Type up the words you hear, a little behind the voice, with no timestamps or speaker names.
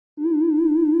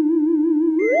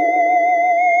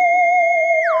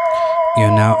You're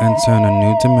now entering a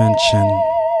new dimension.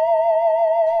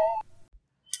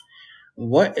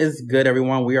 What is good,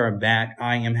 everyone? We are back.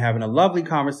 I am having a lovely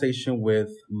conversation with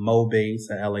Meaux Bass,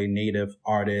 an LA native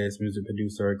artist, music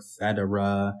producer,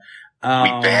 etc. We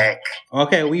back.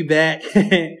 Okay, we back.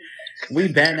 We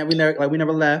back. Now we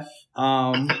never left.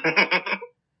 Tell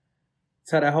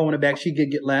that hoe in the back she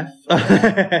get left. All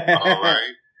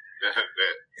right.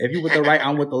 If you with the right,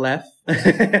 I'm with the left. But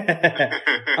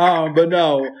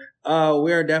no,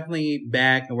 we're definitely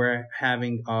back and we're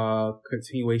having a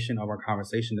continuation of our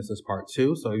conversation. This is part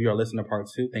 2. So if you're listening to part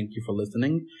 2, thank you for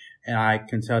listening. And I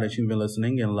can tell that you've been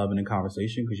listening and loving the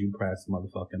conversation because you pressed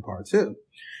motherfucking part 2.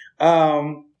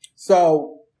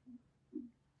 So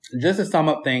just to sum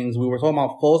up things, we were talking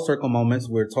about full circle moments.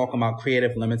 We were talking about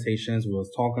creative limitations. We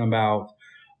was talking about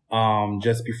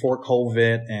just before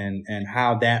COVID and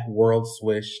how that world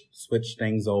switched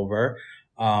things over.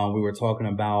 We were talking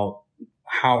about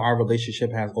how our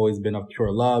relationship has always been of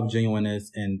pure love, genuineness,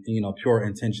 and, pure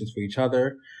intentions for each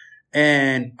other.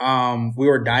 And, we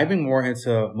were diving more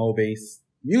into Meaux Bass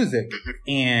music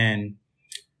and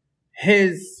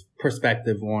his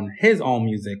perspective on his own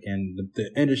music and the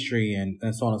industry and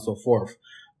so on and so forth.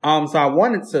 So I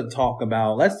wanted to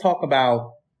let's talk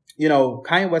about,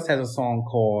 Kanye West has a song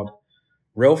called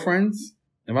Real Friends.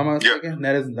 If I'm not mistaken,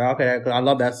 that is okay. I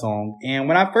love that song. And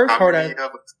when I first heard that,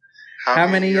 how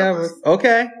many of us?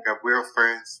 Okay, got real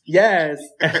friends. Yes.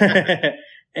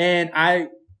 And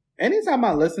anytime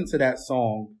I listen to that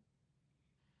song,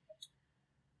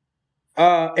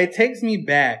 it takes me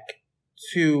back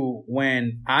to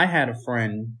when I had a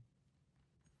friend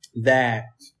that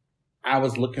I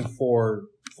was looking forward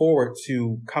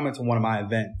to coming to one of my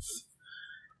events.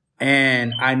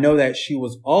 And I know that she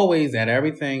was always at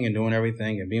everything and doing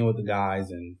everything and being with the guys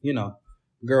and,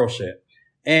 girl shit.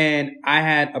 And I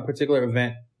had a particular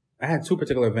event. I had 2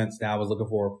 particular events that I was looking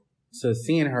forward to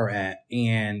seeing her at.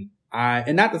 And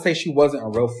not to say she wasn't a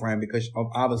real friend because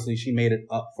obviously she made it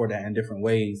up for that in different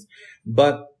ways.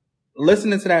 But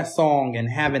listening to that song and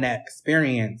having that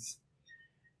experience,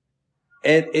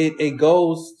 it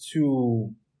goes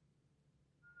to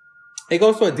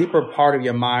a deeper part of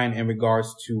your mind in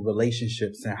regards to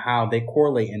relationships and how they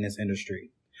correlate in this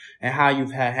industry and how you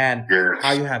have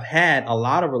had a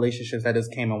lot of relationships that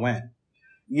just came and went,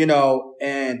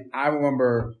 and I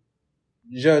remember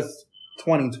just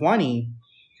 2020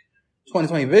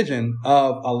 vision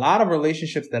of a lot of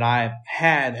relationships that I've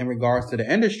had in regards to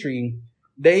the industry.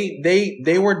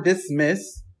 They were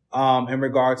dismissed, in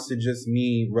regards to just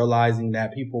me realizing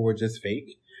that people were just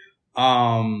fake.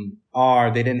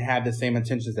 Or they didn't have the same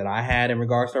intentions that I had in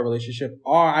regards to our relationship,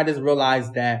 or I just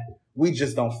realized that we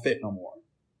just don't fit no more,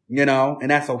 and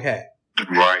that's okay.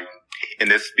 Right. And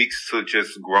this speaks to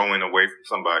just growing away from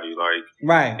somebody,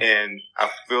 right. And I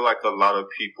feel like a lot of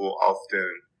people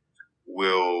often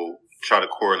will try to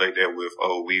correlate that with,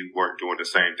 we weren't doing the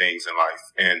same things in life.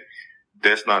 And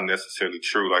that's not necessarily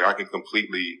true. I can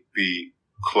completely be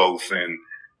close and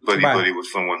buddy with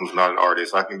someone who's not an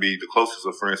artist. I can be the closest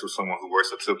of friends with someone who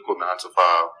works a typical 9 to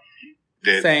 5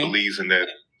 that believes in that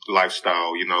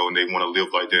lifestyle, and they want to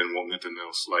live like that and want nothing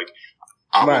else.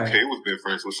 I'm okay with being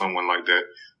friends with someone like that,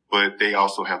 but they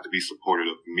also have to be supportive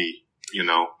of me,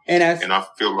 And I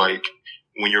feel like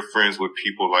when you're friends with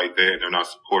people like that, they're not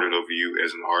supportive of you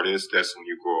as an artist, that's when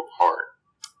you grow apart.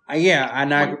 Yeah,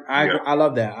 and I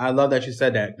love that. I love that you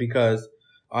said that because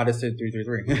this is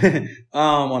 333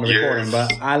 on the recording,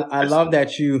 but I love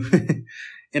that you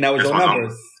and that was your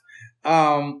numbers.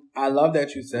 I love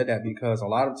that you said that because a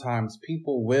lot of times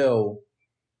people will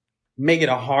make it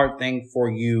a hard thing for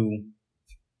you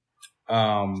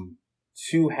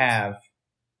to have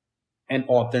an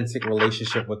authentic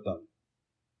relationship with them.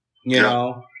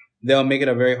 They'll make it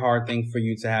a very hard thing for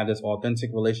you to have this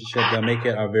authentic relationship. They'll make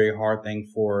it a very hard thing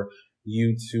for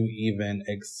you to even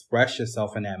express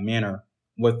yourself in that manner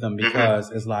with them because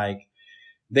it's like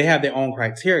they have their own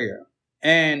criteria.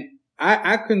 And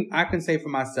I can say for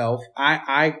myself,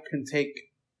 I can take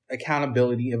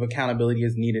accountability if accountability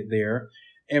is needed there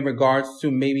in regards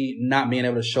to maybe not being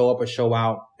able to show up or show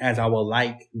out as I would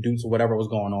like due to whatever was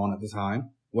going on at the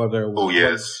time. Whether it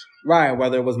was,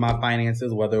 whether it was my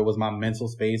finances, whether it was my mental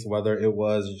space, whether it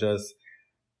was just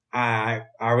I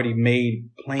already made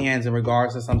plans in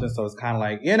regards to something, so it's kind of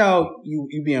like, you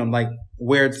be in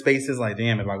weird spaces,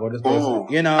 damn, if I go to this place,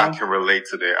 I can relate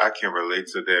to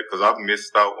that because I've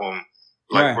missed out on,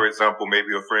 for example,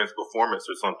 maybe a friend's performance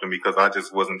or something because I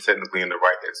just wasn't technically in the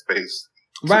right headspace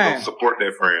to go support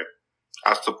that friend.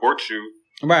 I support you,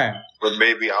 right? But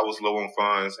maybe I was low on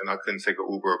funds and I couldn't take an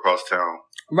Uber across town,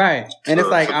 right? And it's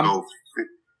like go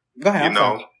ahead.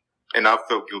 And I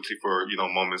felt guilty for,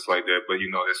 moments like that, but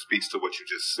that speaks to what you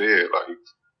just said. Like,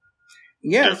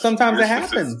 yeah, sometimes it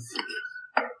happens.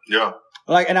 Yeah.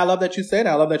 Like, and I love that you say that.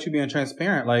 I love that you being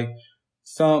transparent. Like,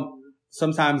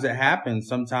 sometimes it happens.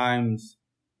 Sometimes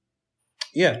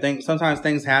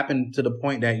things happen to the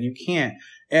point that you can't.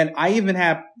 And I even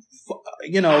have,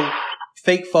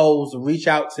 fake foes reach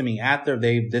out to me after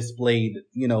they've displayed,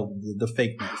 the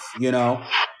fakeness,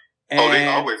 And they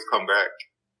always come back.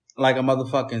 Like a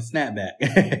motherfucking snapback.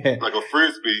 Like a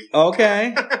frisbee.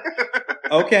 Okay.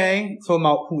 Okay. So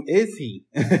about who is he?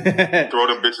 Throw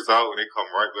them bitches out and they come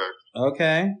right back.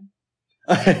 Okay.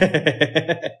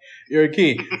 You're a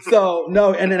key. So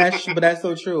no, and then that's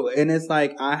so true. And it's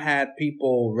like I had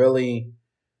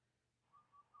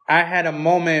a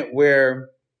moment where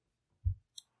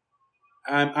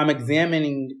I'm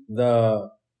examining the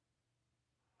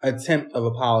attempt of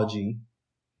apology,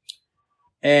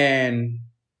 and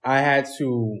I had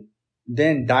to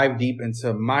then dive deep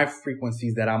into my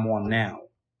frequencies that I'm on now.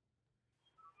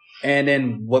 And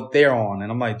then what they're on.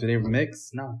 And I'm like, do they remix?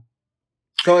 No.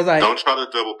 So it's like, don't try to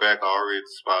double back. I already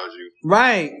despise you.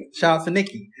 Right. Shout out to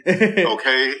Nikki.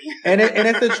 Okay. and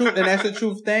it's the truth. And that's the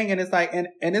truth thing. And it's like, and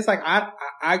it's like,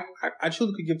 I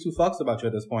truly could give two fucks about you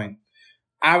at this point.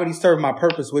 I already served my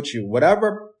purpose with you.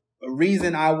 Whatever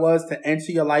reason I was to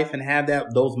enter your life and have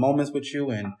those moments with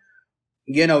you and,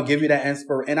 give you that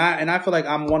inspiration. And I feel like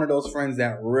I'm one of those friends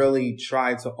that really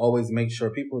try to always make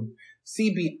sure people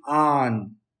see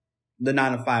beyond the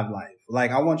 9-to-5 life.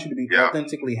 Like, I want you to be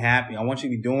authentically happy. I want you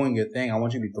to be doing your thing. I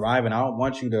want you to be thriving. I don't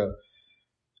want you to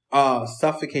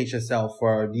suffocate yourself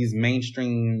for these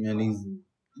mainstream and these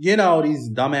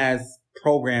dumbass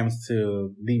programs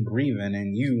to be breathing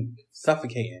and you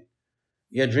suffocating.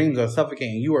 Your dreams are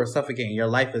suffocating. You are suffocating. Your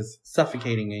life is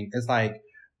suffocating. And it's like,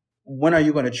 when are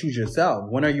you going to choose yourself?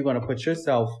 When are you going to put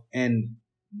yourself in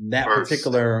that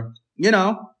particular,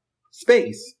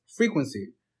 space, frequency?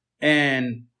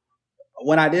 And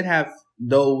when I did have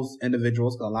those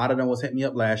individuals, a lot of them was hitting me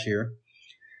up last year,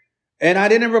 and I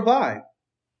didn't reply.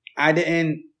 I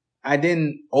didn't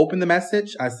open the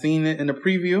message. I seen it in the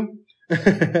preview.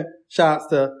 Shouts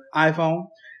to iPhone.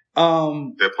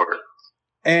 That part.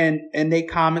 And they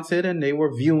commented and they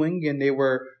were viewing and they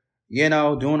were, doing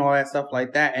all that stuff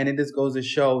like that. And it just goes to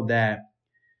show that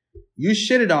you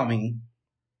shitted on me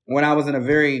when I was in a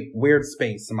very weird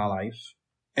space in my life.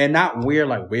 And not weird,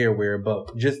 like weird,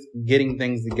 but just getting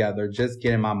things together, just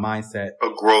getting my mindset. A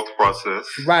growth process.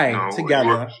 Right,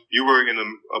 together. You were in a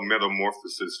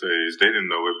metamorphosis phase. They didn't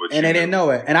know it, but they didn't know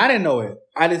it. And I didn't know it.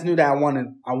 I just knew that I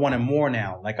wanted more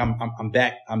now. Like I'm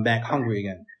back hungry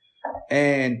again.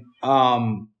 And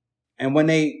when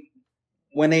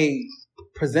they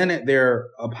presented their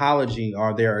apology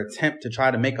or their attempt to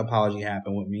try to make apology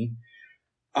happen with me,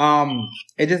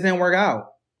 it just didn't work out.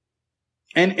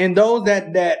 And those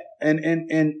that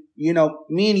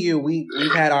me and you,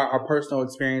 we've had our personal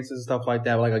experiences and stuff like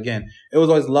that. Like, again, it was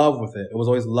always love with it. It was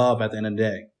always love at the end of the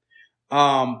day.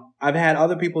 I've had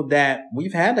other people that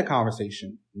we've had the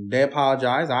conversation. They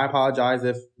apologize. I apologize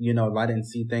if I didn't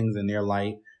see things in their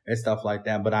light and stuff like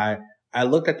that. But I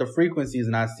looked at the frequencies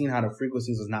and I seen how the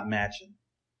frequencies was not matching.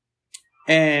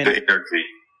 And the energy.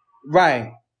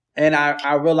 Right. And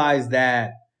I realized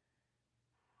that.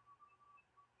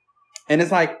 And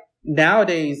it's like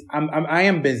nowadays I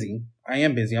am busy.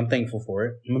 I'm thankful for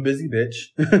it. I'm a busy bitch.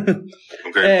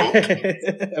 Okay.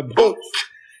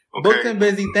 Booked and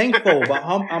busy, thankful, but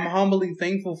I'm humbly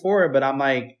thankful for it. But I'm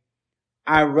like,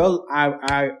 I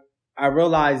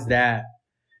realize that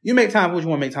you make time for what you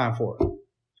want to make time for.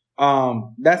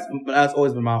 That's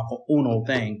always been my uno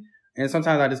thing. And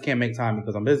sometimes I just can't make time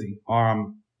because I'm busy, or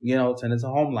I'm tending to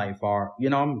home life, or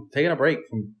I'm taking a break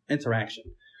from interaction.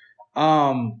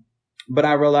 But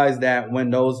I realize that when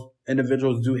those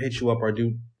individuals do hit you up or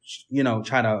do,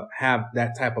 try to have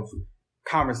that type of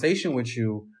conversation with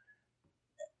you,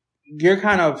 you're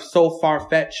kind of so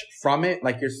far-fetched from it.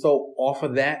 Like, you're so off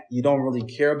of that. You don't really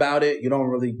care about it. You don't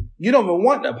even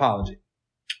want the apology.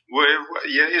 Well,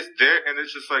 it's there. And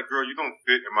it's just like, girl, you don't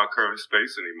fit in my current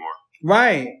space anymore.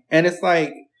 Right. And it's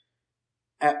like,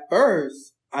 at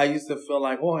first, I used to feel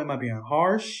like, oh, am I being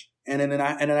harsh? And then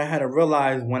I had to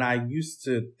realize when I used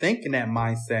to think in that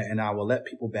mindset and I will let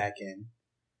people back in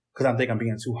because I think I'm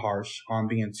being too harsh or I'm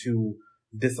being too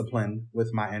disciplined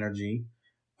with my energy.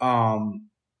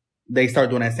 They start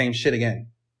doing that same shit again.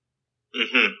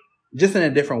 Mm-hmm. Just in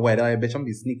a different way. They're like, bitch, I'm gonna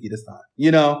be sneaky this time.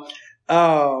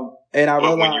 And I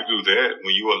realized, when you do that,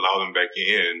 when you allow them back in,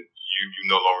 you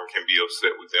no longer can be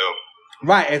upset with them.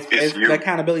 Right. It's the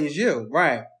accountability is you.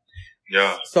 Right.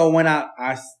 Yeah. So when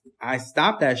I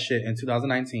stopped that shit in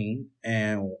 2019,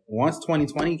 and once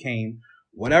 2020 came,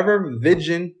 whatever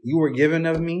vision you were given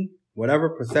of me, whatever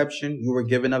perception you were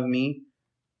given of me,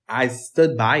 I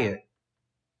stood by it.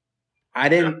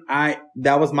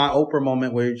 That was my Oprah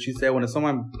moment where she said, when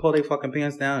someone pull their fucking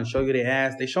pants down and show you their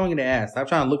ass, they showing you their ass. Stop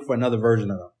trying to look for another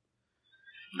version of them.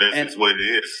 That's what it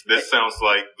is. That sounds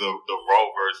like the raw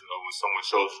version of when someone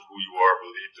shows you who you are,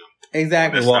 believe them.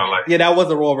 Exactly. Well, yeah, that was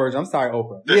the raw version. I'm sorry,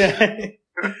 Oprah. Yeah.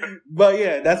 But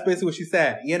yeah, that's basically what she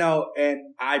said, you know, and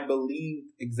I believe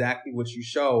exactly what you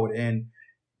showed. And,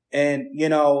 you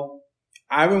know,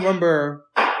 I remember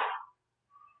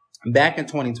back in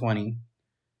 2020,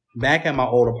 back at my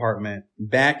old apartment,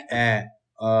 back at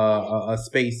a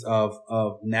space of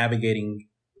navigating,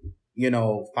 you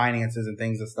know, finances and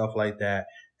things and stuff like that.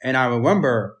 And I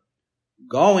remember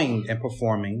going and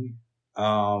performing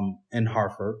in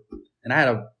Hartford, and I had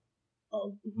a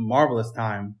marvelous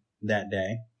time that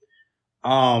day.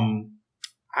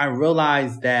 I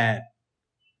realized that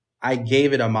I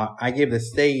gave the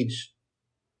stage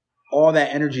all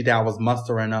that energy that I was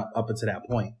mustering up until that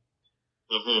point.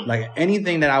 Mm-hmm. Like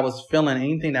anything that I was feeling,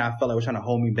 anything that I felt like was trying to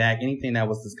hold me back, anything that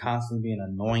was just constantly being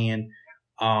annoying,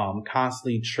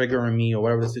 constantly triggering me or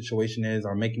whatever the situation is,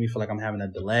 or making me feel like I'm having a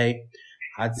delay.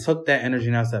 I took that energy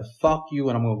and I said, fuck you,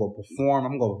 and I'm going to go perform.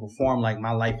 I'm going to perform like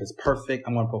my life is perfect.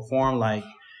 I'm going to perform like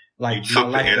my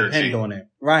life depends on it.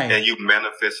 Right. And you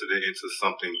manifested it into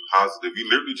something positive. You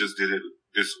literally just did it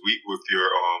this week with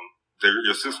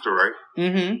your sister, right?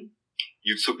 Mm-hmm.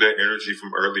 You took that energy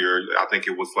from earlier. I think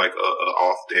it was like a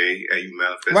off day, and you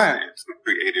manifested it into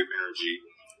creative energy.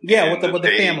 Yeah, with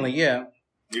the family. Yeah,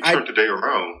 you turned the day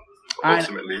around.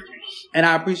 Ultimately, and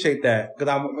I appreciate that because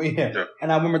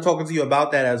and I remember talking to you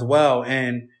about that as well.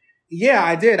 And yeah,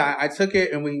 I did. I took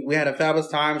it, and we had a fabulous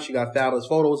time. She got fabulous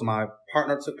photos. My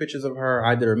partner took pictures of her.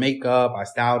 I did her makeup. I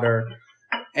styled her,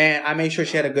 and I made sure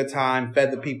she had a good time.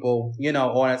 Fed the people, you know,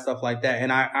 all that stuff like that.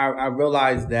 And I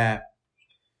realized that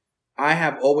I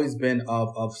have always been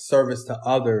of service to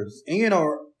others, and you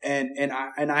know, and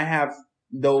I have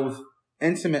those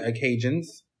intimate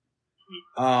occasions,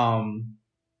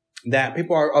 that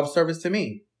people are of service to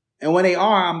me, and when they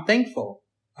are, I'm thankful.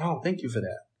 Oh, thank you for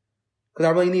that, because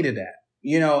I really needed that,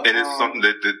 you know. And it's something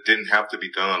that didn't have to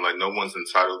be done. Like no one's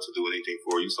entitled to do anything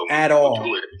for you, so at all.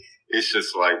 Do it. It's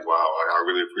just like, wow, I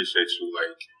really appreciate you.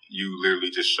 Like you literally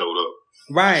just showed up,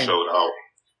 right? Showed out,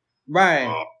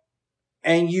 right.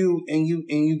 And you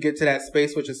get to that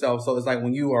space with yourself. So it's like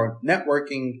when you are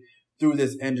networking through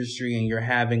this industry and you're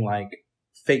having like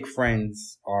fake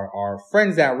friends or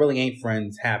friends that really ain't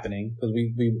friends happening, because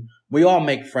we all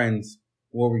make friends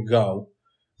where we go,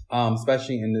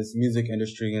 especially in this music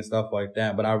industry and stuff like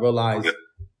that. But I realized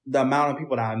the amount of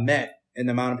people that I met and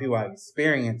the amount of people I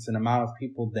experienced and the amount of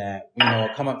people that, you know,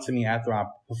 come up to me after I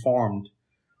performed,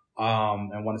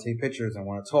 and want to take pictures and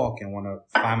want to talk and want to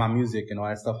find my music and all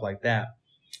that stuff like that.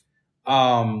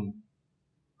 I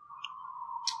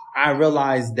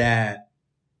realized that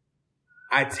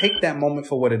I take that moment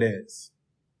for what it is.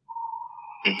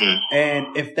 Mm-hmm.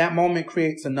 And if that moment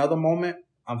creates another moment,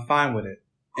 I'm fine with it.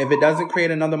 If it doesn't create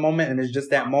another moment and it's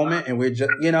just that moment and we're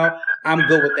just, you know, I'm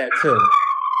good with that too.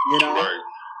 You know? Right.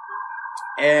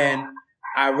 And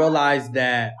I realized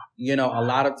that, you know, a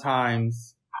lot of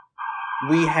times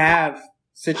we have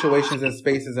situations and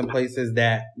spaces and places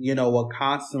that, you know, will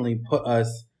constantly put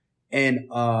us in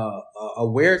a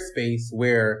weird space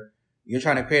where you're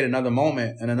trying to create another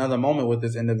moment with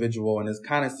this individual, and it's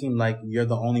kind of seemed like you're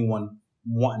the only one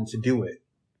wanting to do it,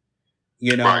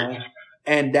 you know? Right.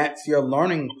 And that's your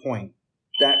learning point.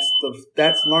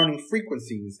 That's learning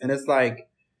frequencies. And it's like,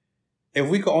 if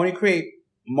we could only create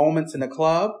moments in a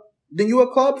club, then you're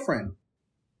a club friend.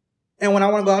 And when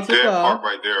I want to go out to the club,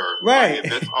 right there, right? Like,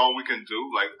 if that's all we can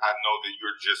do. Like, I know that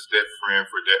you're just that friend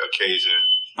for that occasion.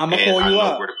 I'm gonna call you up.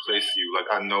 I know where to place you. Like,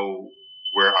 I know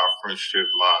where our friendship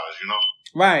lies. You know,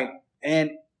 right?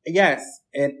 And yes,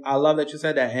 and I love that you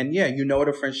said that. And yeah, you know where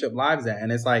the friendship lies at.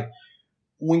 And it's like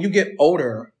when you get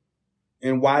older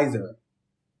and wiser,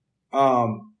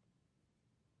 and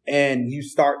you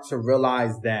start to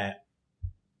realize that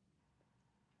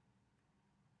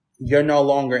you're no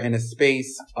longer in a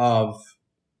space of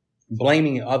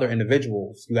blaming other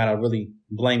individuals. You gotta really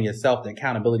blame yourself. The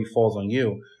accountability falls on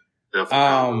you.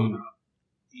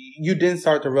 You then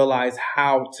start to realize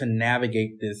how to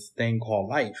navigate this thing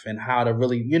called life and how to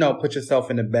really, you know, put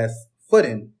yourself in the best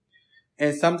footing.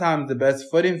 And sometimes the best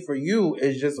footing for you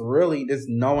is just really just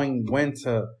knowing when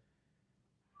to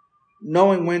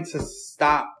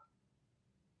stop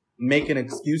making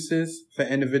excuses for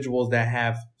individuals that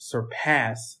have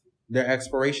surpassed their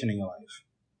expiration in your life.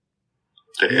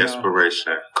 The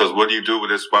expiration. Because what do you do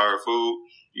with expired food?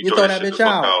 You throw that bitch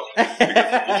out.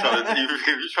 Because if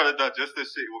you try to digest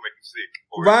this shit, it will make you sick.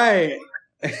 Right.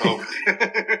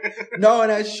 No,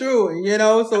 that's true. You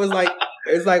know, so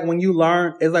it's like when you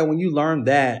learn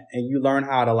that and you learn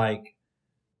how to like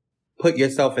put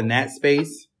yourself in that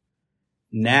space,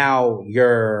 now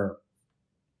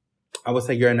I would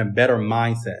say you're in a better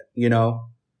mindset, you know,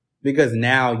 because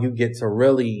now you get to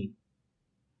really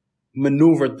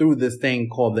maneuver through this thing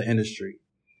called the industry.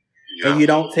 Yeah. And you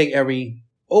don't take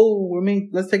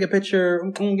let's take a picture.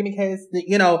 Give me cash.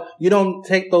 You know, you don't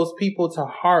take those people to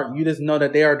heart. You just know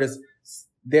that they're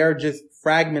just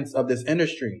fragments of this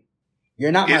industry.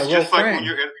 You're not my real friend. It's just like when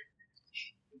you're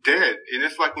dead. And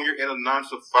it's like when you're in a 9 to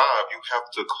 5, you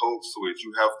have to code switch.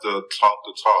 You have to talk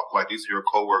the talk. Like these are your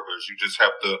coworkers. You just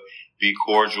have to be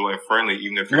cordial and friendly,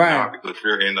 even if you're not, because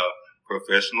you're in a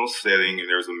professional setting and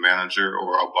there's a manager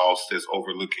or a boss that's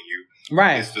overlooking you.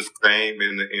 Right. It's the same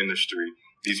in the industry.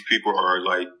 These people are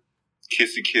like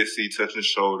kissy, touching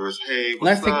shoulders. Hey,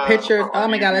 let's take pictures. Oh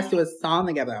my God, let's do a song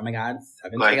together. Oh my God,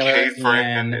 Sev7en like, Taylor. Hey,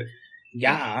 friend.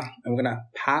 Yeah, I'm gonna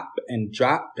pop and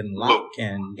drop and lock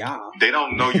and yeah. They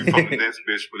don't know you from the next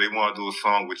bitch, but they want to do a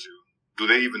song with you. Do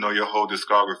they even know your whole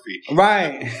discography?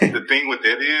 Right. The thing with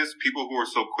that is, people who are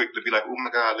so quick to be like, oh my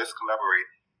God, let's collaborate.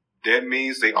 That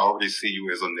means they already see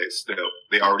you as a next step.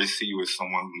 They already see you as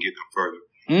someone who can get them further.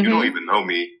 Mm-hmm. You don't even know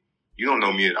me. You don't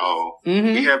know me at all.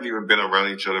 Mm-hmm. We haven't even been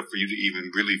around each other for you to even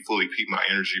really fully peep my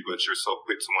energy, but you're so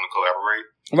quick to want to collaborate.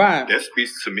 Right. That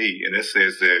speaks to me, and it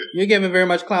says that you're giving very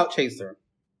much clout chaser.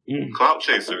 Clout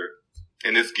chaser.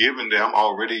 And it's given that I'm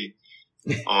already,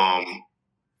 it's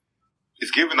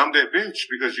given I'm that bitch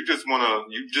because you just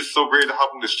so ready to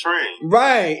hop on this train.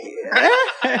 Right.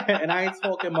 And I ain't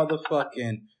talking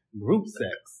motherfucking group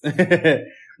sex.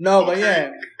 No,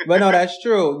 okay. But no, that's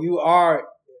true. You are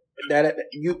that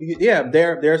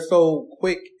they're so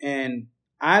quick. And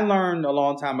I learned a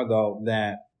long time ago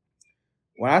that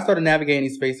when I started navigating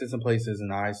these spaces and places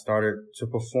and I started to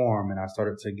perform and I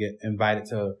started to get invited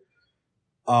to,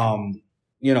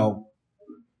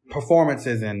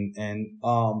 performances and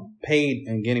paid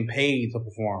and getting paid to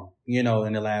perform, in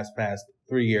the past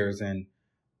 3 years. And,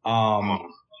 yes,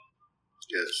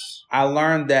 I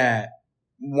learned that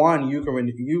one, you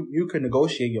can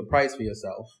negotiate your price for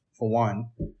yourself for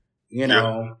one.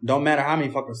 Don't matter how many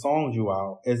fucking songs you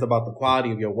out. It's about the quality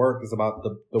of your work. It's about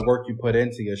the work you put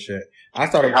into your shit. How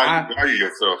you value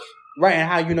yourself. Right, and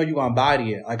how you know you're gonna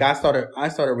embody it. Like I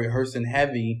started rehearsing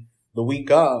heavy the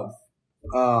week of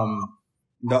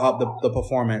the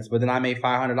performance, but then I made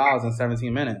 $500 in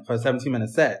 17 minutes for a 17-minute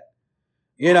set.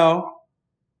 I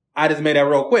just made that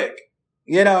real quick.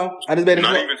 I just made it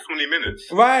not even 20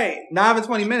 minutes. Right, not even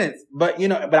 20 minutes. But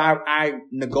I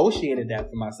negotiated that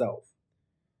for myself.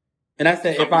 And I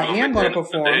said, if I am going to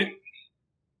perform,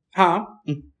 Some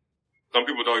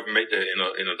people don't even make that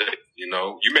in a day. You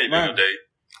made it in a day.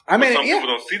 I mean, some people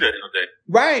don't see that in a day.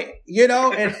 Right. And a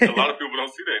lot of people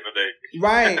don't see that in a day.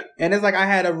 Right. And it's like I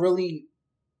had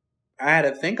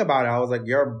to think about it. I was like,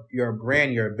 you're a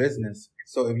brand, you're a business.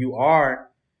 So if you are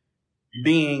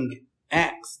being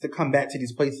asked to come back to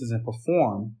these places and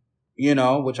perform,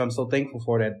 which I'm so thankful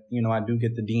for that, I do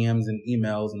get the DMs and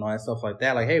emails and all that stuff like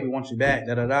that. Like, hey, we want you back,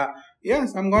 da-da-da.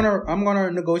 Yes, I'm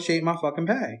gonna negotiate my fucking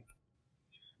pay.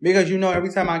 Because,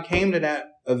 every time I came to that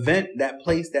event, that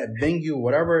place, that venue,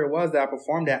 whatever it was that I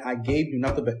performed at, I gave you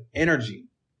nothing but energy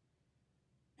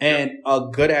and a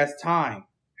good ass time.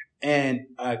 And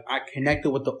I connected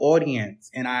with the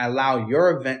audience and I allowed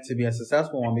your event to be a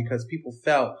successful one because people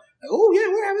felt like, oh yeah,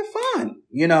 we're having fun,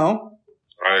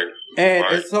 Right.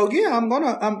 And so yeah,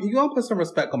 you're gonna put some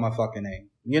respect on my fucking name.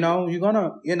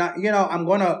 I'm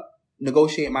gonna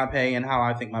negotiate my pay and how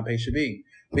I think my pay should be.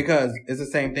 Because it's the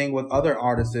same thing with other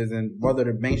artists and whether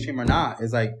they're mainstream or not.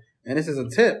 It's like, and this is a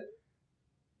tip.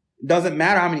 Doesn't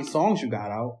matter how many songs you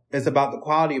got out. It's about the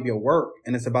quality of your work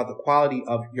and it's about the quality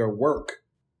of your work.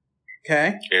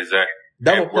 Okay? Exactly.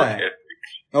 Double play.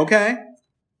 Okay?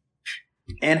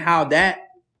 And how that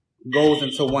goes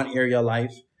into one area of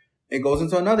life, it goes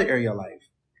into another area of life.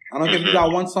 I don't care if you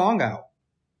got one song out.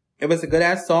 If it's a good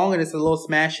ass song and it's a little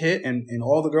smash hit and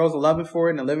all the girls are loving for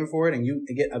it and living for it and you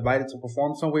get invited to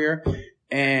perform somewhere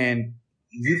and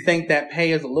you think that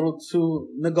pay is a little too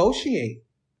negotiate.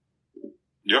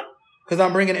 Yeah. Cause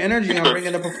I'm bringing energy, I'm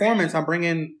bringing the performance, I'm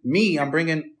bringing me, I'm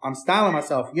styling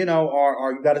myself, or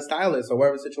you got a stylist or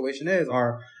whatever the situation is,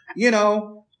 or,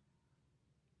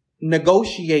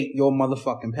 negotiate your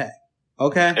motherfucking pay.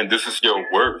 Okay? And this is your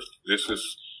worth. This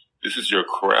is your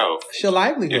craft. It's your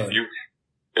livelihood.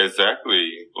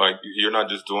 Exactly. Like, you're not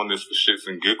just doing this for shits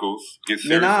and giggles. Get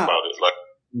serious about it. Like,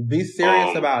 be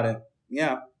serious about it.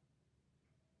 Yeah.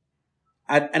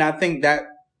 I think that,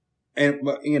 and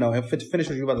you know, and finish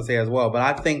what you're about to say as well. But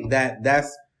I think that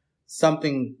that's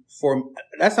something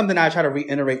I try to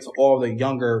reiterate to all the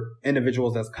younger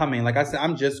individuals that's coming. Like I said,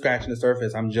 I'm just scratching the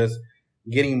surface. I'm just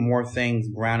getting more things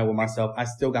grounded with myself. I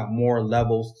still got more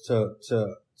levels to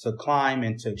climb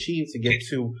and to achieve to get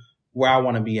to where I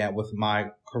want to be at with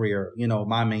my career. You know,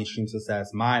 my mainstream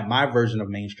success, my version of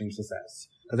mainstream success,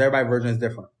 because everybody's version is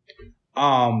different.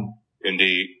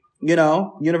 Indeed. You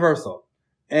know, universal.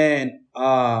 And,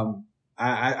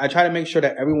 I try to make sure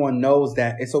that everyone knows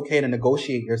that it's okay to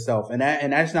negotiate yourself. And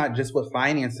that's not just with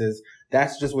finances.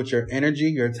 That's just with your energy,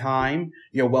 your time,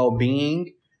 your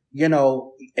well-being. You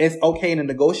know, it's okay to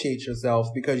negotiate yourself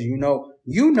because you know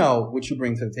what you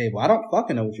bring to the table. I don't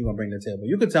fucking know what you're going to bring to the table.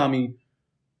 You could tell me,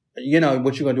 you know,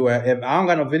 what you're going to do. If I don't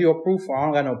got no video proof or I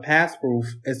don't got no past proof,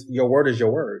 your word is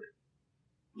your word.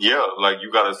 Yeah. Like,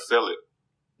 you got to sell it.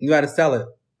 You got to sell it.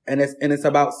 And it's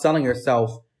about selling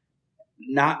yourself,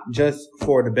 not just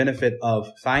for the benefit of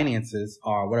finances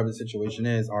or whatever the situation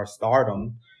is, or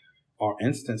stardom or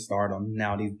instant stardom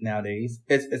nowadays.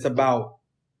 It's about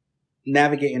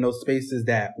navigating those spaces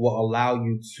that will allow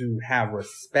you to have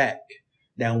respect.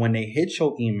 That when they hit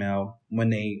your email, when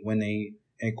they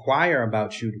inquire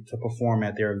about you to perform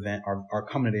at their event or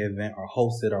come to the event or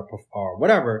host it or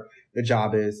whatever the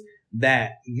job is,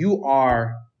 that you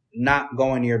are not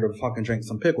going there to fucking drink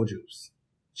some pickle juice.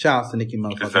 Shout out to Nicki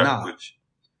motherfucking Minaj.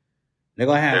 They're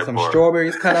gonna have some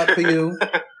strawberries cut up for you.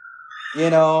 You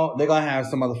know, they're gonna have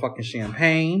some motherfucking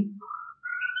champagne.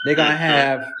 They're gonna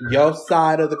have your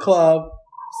side of the club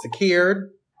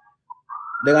secured.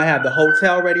 They're gonna have the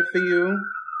hotel ready for you.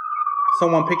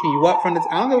 Someone picking you up from I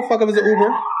don't give a fuck if it's an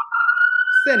Uber.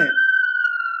 Send it.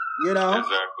 You know?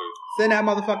 Exactly. Send that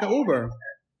motherfucking Uber.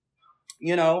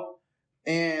 You know?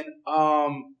 And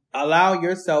allow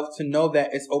yourself to know that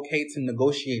it's okay to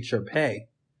negotiate your pay.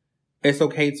 It's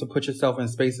okay to put yourself in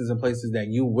spaces and places that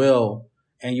you will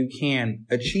and you can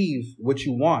achieve what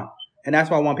you want. And that's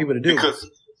what I want people to do. Because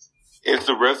if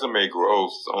the resume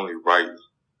grows, it's only right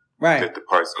that the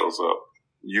price goes up.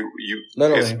 You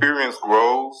Literally. Experience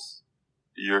grows,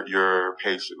 your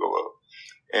pay should go up.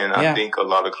 And I think a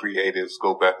lot of creatives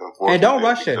go back and forth. And don't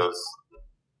rush it.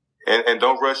 And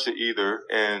don't rush it either.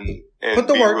 And put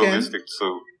the be work realistic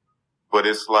too. But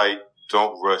it's like,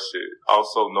 don't rush it.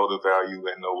 Also know the value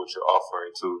and know what you're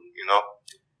offering too, you know?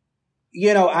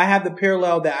 You know, I have the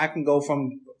parallel that I can go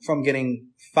from getting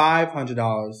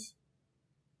 $500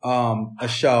 a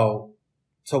show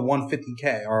to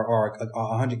 $150K or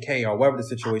 $100K or whatever the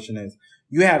situation is.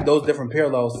 You have those different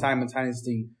parallels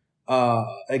simultaneously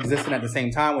existing at the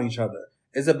same time with each other.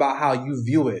 It's about how you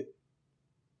view it.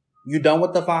 You done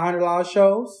with the $500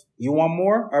 shows? You want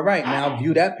more? All right, now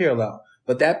view that parallel.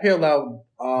 But that parallel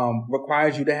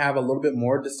requires you to have a little bit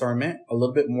more discernment, a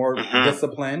little bit more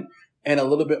discipline, and a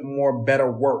little bit more better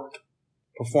work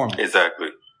performance. Exactly.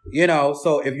 You know,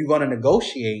 so if you're going to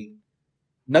negotiate,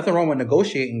 nothing wrong with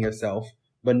negotiating yourself,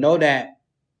 but know that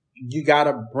you got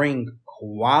to bring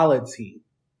quality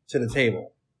to the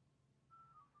table.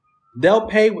 They'll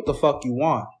pay what the fuck you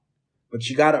want, but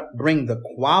you got to bring the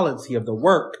quality of the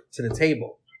work to the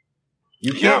table.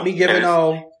 You can't be giving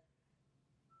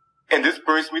And this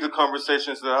brings me to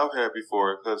conversations that I've had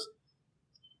before, because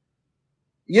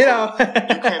you know you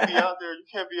can't be out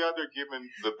there giving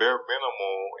the bare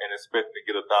minimum and expecting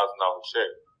to get $1,000 check.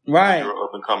 Right. You're an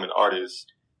up and coming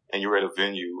artist and you're at a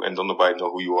venue and don't nobody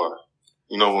know who you are.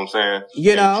 You know what I'm saying?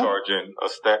 You know, charging a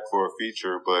stack for a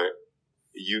feature, but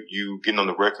you getting on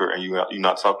the record and you're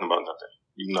not talking about nothing.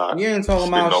 You ain't talking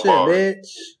about shit, bitch.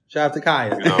 Shout out to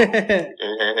Kaya. You know?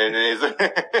 and it's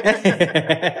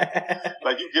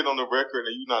like you get on the record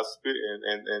and you're not spitting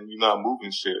and you're not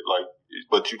moving shit, like,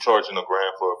 but you charging $1,000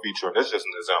 for a feature. And that's just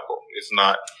an example. It's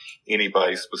not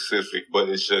anybody specific, but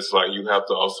it's just like you have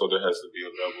to also, there has to be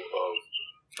a level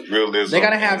of realism. They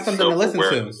gotta have something to listen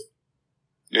to.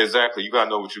 Exactly. You gotta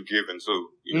know what you're giving too,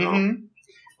 you know?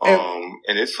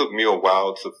 And it took me a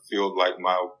while to feel like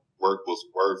my work was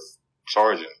worth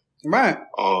charging. Right.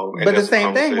 But the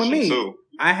same thing with me. Too.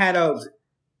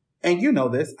 And you know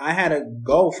this, I had to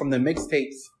go from the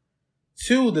mixtapes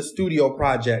to the studio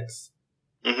projects.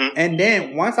 Mm-hmm. And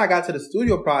then once I got to the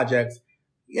studio projects,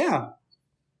 I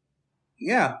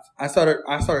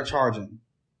started charging.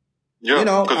 Yeah, you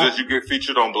know, because as you get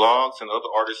featured on blogs and other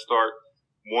artists start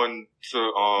wanting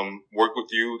to work with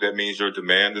you, that means your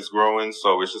demand is growing.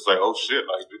 So it's just like, oh shit,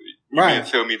 like you can't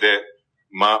tell me that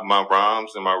my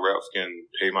rhymes and my raps can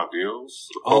pay my bills.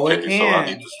 Oh, it can. So I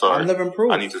need to start. I'm living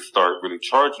proof. I need to start really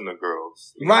charging the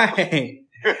girls. Right.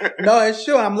 No, it's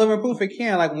true. I'm living proof it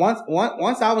can. Like once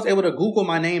I was able to Google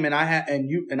my name and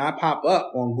I pop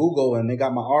up on Google and they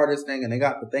got my artist thing and they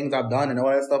got the things I've done and all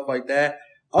that stuff like that.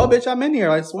 Oh, bitch, I'm in here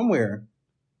like swimwear.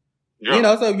 Yeah, you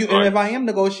know, so and if I am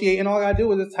negotiating, all I gotta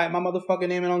do is just type my motherfucking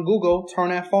name in on Google, turn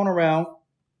that phone around.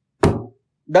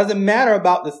 Doesn't matter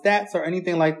about the stats or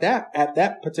anything like that at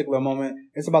that particular moment.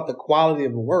 It's about the quality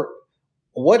of the work.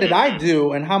 What did I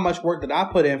do and how much work did I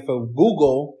put in for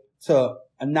Google to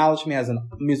acknowledge me as a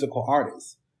musical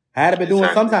artist? I had to be doing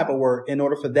some type of work in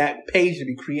order for that page to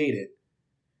be created.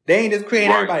 They ain't just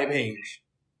creating everybody's page.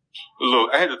 Look,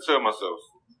 I had to tell myself,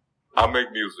 I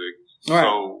make music. Right.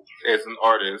 So as an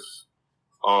artist,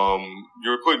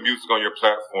 you're putting music on your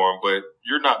platform, but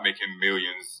you're not making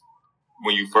millions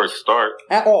when you first start.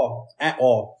 At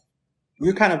all.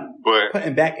 You're kind of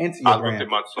putting back into your brand. I looked at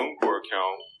my TuneCore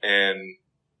account, and,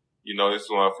 you know, this is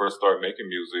when I first started making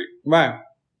music. Right.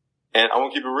 And I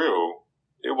won't keep it real.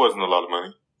 It wasn't a lot of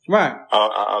money. Right.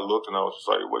 I looked and I was just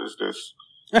like, what is this?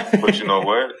 But you know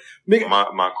what?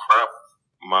 My craft,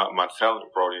 my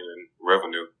talent brought in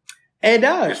revenue. It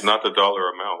does. It's not the dollar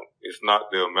amount. It's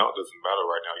not the amount doesn't matter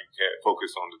right now. You can't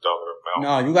focus on the dollar amount.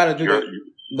 No, you got to do your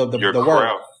the craft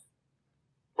work.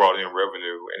 Brought in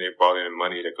revenue and it brought in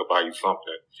money that could buy you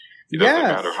something. It doesn't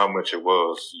matter how much it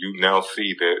was. You now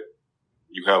see that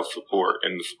you have support,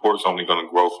 and the support's only going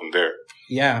to grow from there.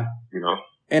 Yeah. You know?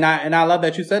 And I love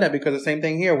that you said that, because the same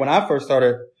thing here. When I first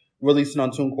started releasing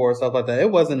on TuneCore and stuff like that,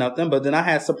 it wasn't nothing, but then I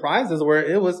had surprises where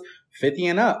it was 50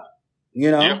 and up,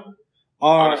 you know? Yeah.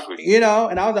 Honestly. You know,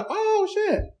 and I was like, oh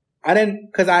shit. I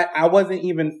didn't, cause I wasn't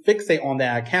even fixate on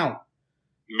that account.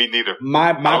 Me neither.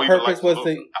 My purpose was to,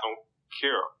 I don't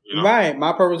care. You know? Right.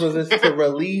 My purpose was just to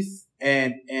release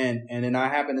and then I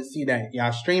happen to see that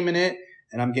y'all streaming it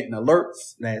and I'm getting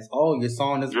alerts that's, oh, your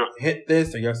song has hit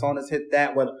this or your song has hit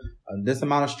that with this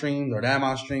amount of streams or that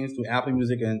amount of streams through Apple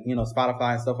Music and, you know,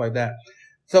 Spotify and stuff like that.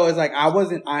 So it's like,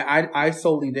 I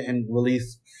solely didn't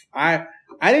release, I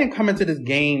didn't come into this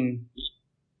game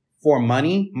for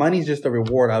money. Money's just a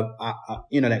reward of,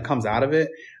 you know, that comes out of it.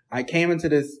 I came into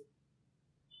this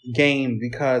game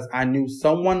because I knew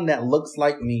someone that looks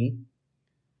like me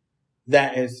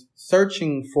that is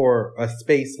searching for a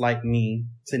space like me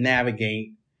to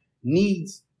navigate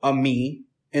needs a me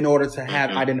in order to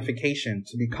have identification,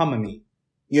 to become a me.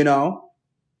 You know?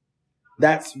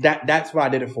 That's what I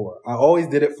did it for. I always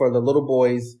did it for the little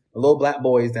boys, the little black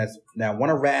boys that want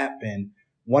to rap and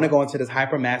want to go into this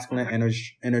hyper masculine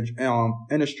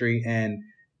industry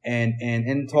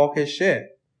and talk his shit.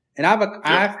 And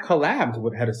I've collabed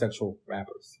with heterosexual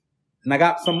rappers, and I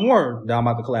got some more that I'm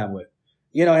about to collab with,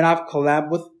 you know, and I've collabed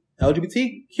with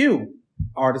LGBTQ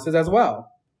artists as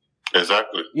well.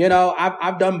 Exactly. You know,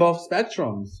 I've done both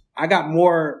spectrums. I got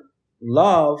more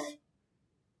love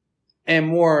and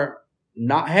more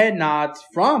head nods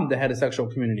from the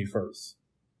heterosexual community first,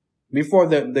 before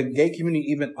the gay community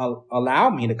even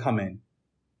allowed me to come in,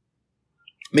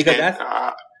 because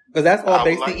that's all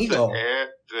based on ego. To add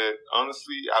that,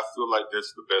 honestly, I feel like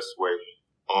that's the best way,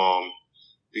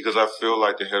 because I feel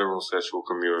like the heterosexual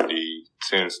community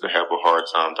tends to have a hard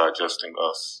time digesting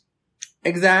us.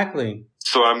 Exactly.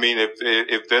 So I mean,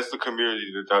 if that's the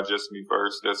community that digests me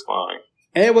first, that's fine.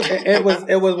 And it was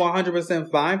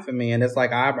 100% fine for me. And it's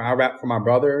like, I rap for my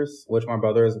brothers, which my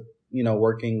brother is, you know,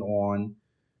 working on,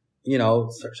 you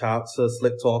know, shout out to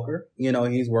Slick Talker. You know,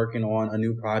 he's working on a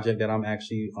new project that I'm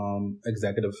actually,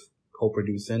 executive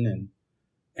co-producing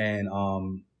and,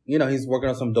 you know, he's working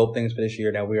on some dope things for this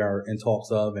year that we are in talks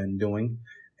of and doing.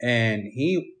 And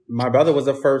my brother was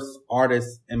the first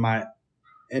artist in my,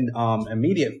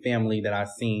 immediate family that I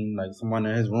seen, like someone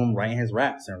in his room writing his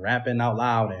raps and rapping out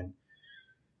loud and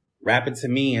rapping to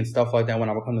me and stuff like that when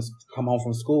I would come home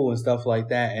from school and stuff like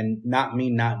that. And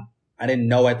I didn't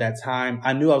know at that time.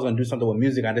 I knew I was going to do something with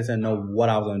music. I just didn't know what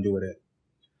I was going to do with it.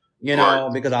 You know,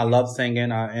 because I love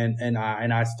singing, and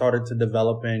I started to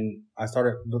develop, and I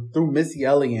started through Missy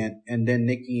Elliott and then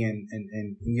Nicki and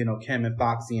you know, Kim and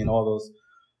Foxy and all those,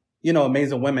 you know,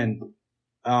 amazing women,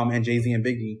 and Jay-Z and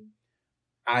Biggie.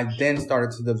 I then started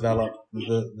to develop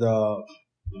the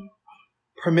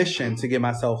permission to give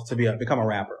myself to become a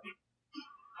rapper,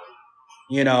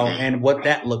 you know, and what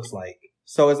that looks like.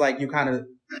 So it's like you kind of,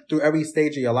 through every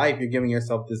stage of your life, you're giving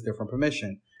yourself this different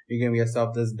permission. You're giving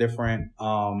yourself this different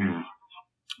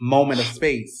moment of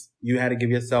space. You had to give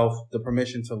yourself the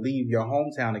permission to leave your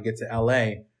hometown to get to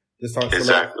LA to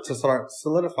start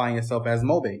solidifying yourself as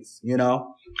Meaux Bass, you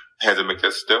know? Had to make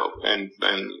that step and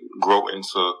grow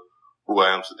into who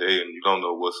I am today, and you don't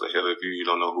know what's ahead of you. You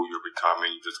don't know who you're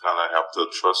becoming. You just kind of have to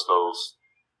trust those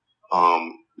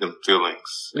them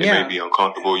feelings. It may be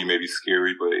uncomfortable, you may be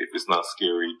scary, but if it's not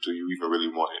scary, do you even really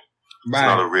want it? Right. It's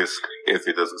not a risk if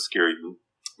it doesn't scare you.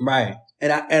 Right.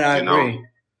 And I agree.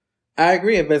 I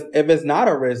agree. If it's not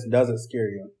a risk, does it scare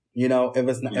you? You know, if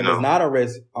it's not a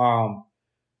risk,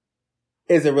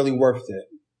 is it really worth it?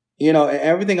 You know,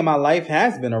 everything in my life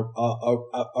has been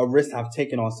a risk I've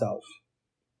taken on self.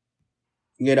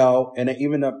 You know, and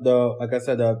even the like I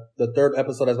said, the third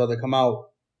episode that's about to come out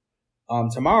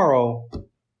tomorrow,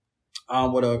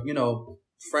 with a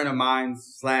friend of mine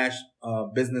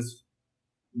 / business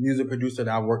music producer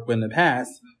that I worked with in the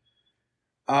past.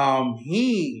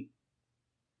 He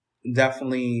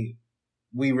definitely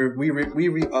we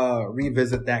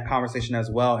revisit that conversation as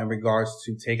well in regards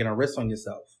to taking a risk on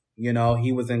yourself. You know,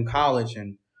 he was in college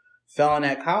and fell in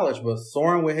at college, but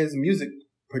soaring with his music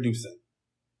producing.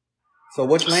 So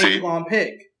which lane you gonna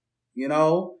pick? You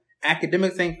know,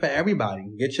 academics ain't for everybody.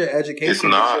 Get your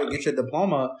education, get your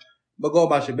diploma, but go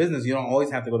about your business. You don't always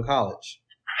have to go to college.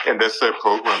 And that's their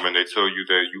program, and they tell you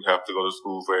that you have to go to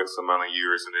school for X amount of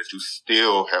years, and that you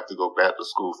still have to go back to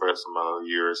school for X amount of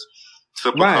years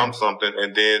to become something.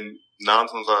 And then 9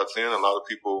 times out of 10, a lot of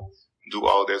people do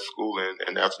all that schooling,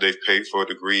 and after they've paid for a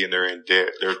degree and they're in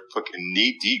debt, they're fucking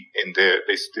knee deep in debt.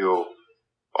 They still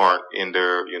aren't in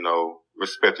their,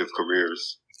 respective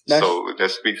careers. So that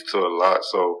speaks to a lot.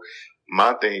 So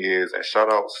my thing is, and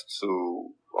shout outs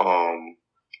to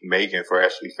Megan for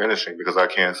actually finishing, because I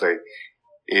can say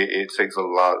it takes a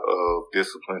lot of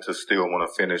discipline to still want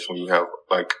to finish when you have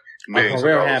like millions of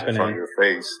dollars in front of your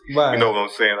face. Right. You know what I'm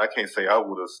saying? I can't say I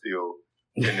would have still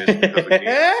finished because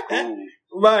again,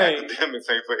 school, academics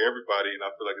ain't for everybody, and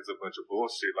I feel like it's a bunch of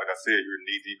bullshit. Like I said, you're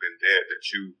knee deep in debt that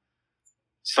you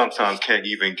sometimes can't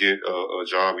even get a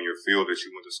job in your field that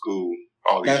you went to school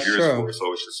all these years for.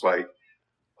 So it's just like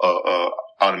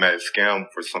automatic scam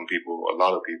for some people, a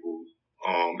lot of people,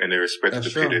 and they're expected to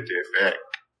pay their debt back.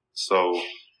 So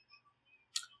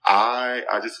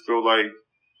I just feel like,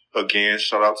 again,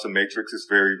 shout out to Matrix. It's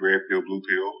very red pill, blue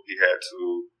pill. He had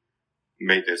to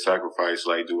make that sacrifice.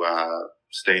 Like, do I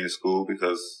stay in school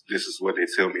because this is what they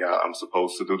tell me I'm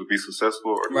supposed to do to be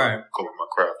successful, or do I go with my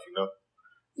craft?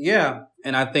 Yeah,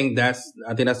 and I think that's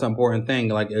the important thing.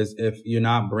 Like, is if you're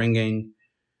not bringing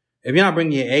your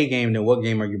A game, then what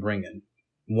game are you bringing?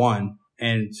 1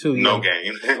 and 2. No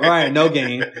game. Right, no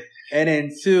game. And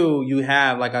then 2, you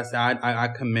have, like I said, I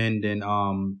commend and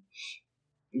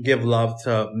give love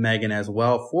to Megan as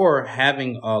well for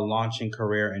having a launching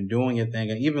career and doing your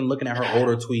thing, and even looking at her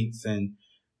older tweets and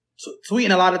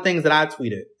tweeting a lot of things that I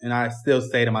tweeted, and I still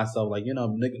say to myself, like,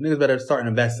 niggas better start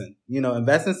investing.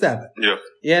 Invest in Sev7.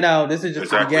 Yeah. This is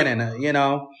just the beginning. This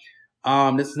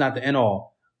is not the end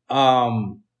all.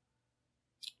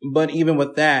 But even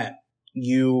with that,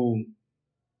 you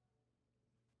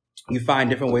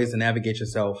find different ways to navigate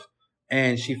yourself,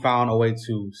 and she found a way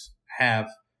to have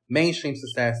mainstream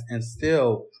success and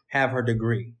still have her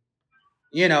degree.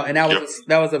 And that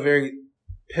was a very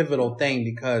pivotal thing,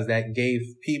 because that gave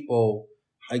people,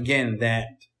 again, that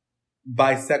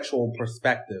bisexual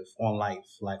perspective on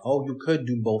life. Like, oh, you could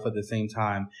do both at the same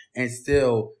time and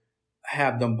still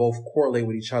have them both correlate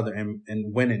with each other and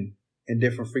winning in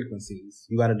different frequencies.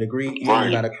 You got a degree and you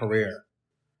got a career.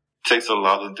 Takes a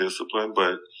lot of discipline,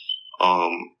 but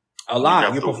a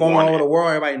lot. You perform all over the world.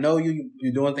 Everybody know you.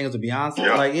 You're doing things with Beyonce.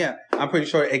 Yeah. Like, yeah, I'm pretty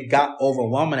sure it got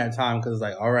overwhelming at time, because it's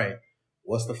like, all right,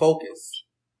 what's the focus?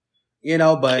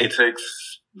 But it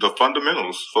takes the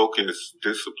fundamentals: focus,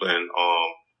 discipline,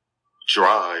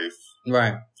 drive,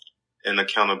 right, and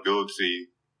accountability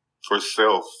for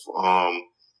self.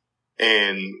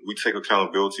 And we take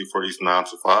accountability for these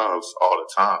 9-to-5s all the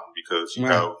time, because you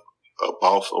have a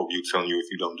boss over you telling you, if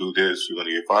you don't do this, you're going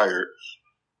to get fired.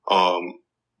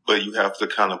 But you have to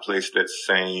kind of place that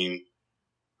same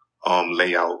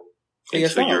layout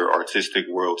into your artistic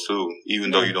world too.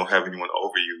 Even though you don't have anyone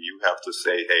over you, you have to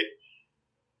say, hey,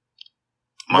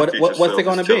 what's it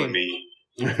going to be?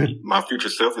 My future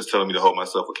self is telling me to hold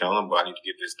myself accountable. I need to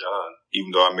get this done,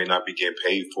 even though I may not be getting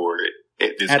paid for it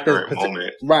at this current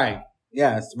moment. Right.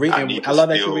 Yes. I love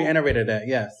that you reiterated that.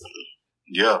 Yes.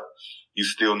 Yeah. You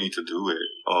still need to do it.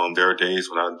 There are days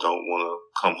when I don't want to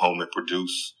come home and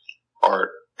produce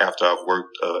art after I've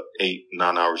worked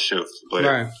 8-9 hour shifts.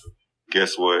 But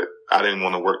guess what? I didn't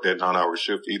want to work that 9-hour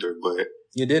shift either, but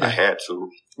you did. I had to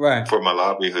for my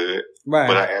livelihood. Right.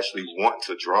 But I actually want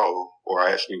to draw, or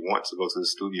I actually want to go to the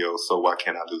studio. So why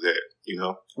can't I do that?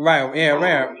 Right.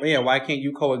 Yeah. Yeah. Why can't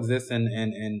you coexist and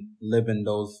live in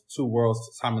those two worlds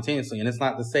simultaneously? And it's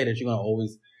not to say that you're going to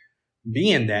always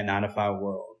be in that 9 to 5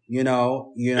 world.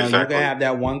 Exactly. You can have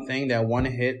that one thing, that one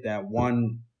hit, that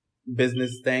one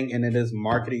business thing, and it has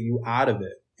marketed you out of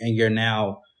it. And you're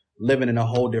now living in a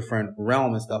whole different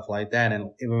realm and stuff like that.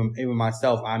 And even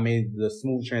myself, I made the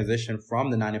smooth transition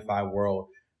from the 9 to 5 world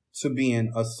to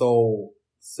being a sole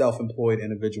self-employed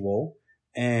individual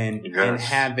and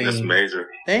having, that's major.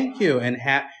 Thank you. And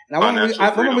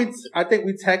I think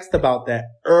we texted about that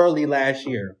early last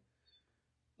year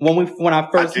when I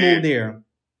first moved here.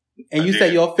 And you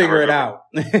said you'll figure it out.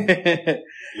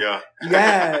 Yeah.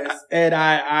 Yes. And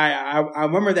I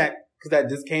remember that because that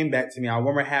just came back to me. I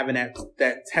remember having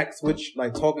that text, which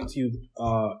like talking to you,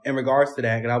 in regards to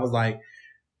that. And I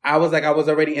was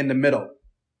already in the middle,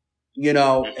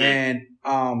 and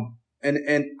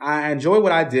I enjoy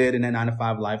what I did in that 9 to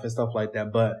 5 life and stuff like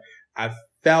that. But I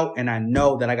felt and I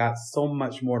know that I got so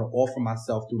much more to offer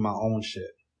myself through my own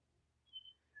shit.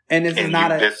 And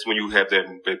that's when you have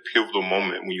that pivotal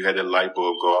moment when you had that light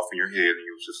bulb go off in your head and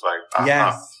you was just like,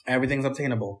 yes, everything's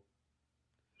obtainable.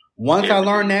 Once I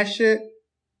learned that shit,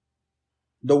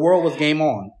 the world was game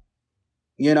on.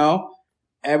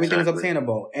 Everything's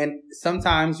obtainable. And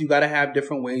sometimes you gotta have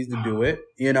different ways to do it.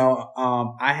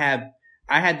 I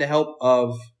had the help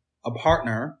of a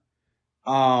partner,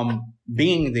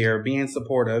 being there, being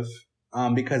supportive,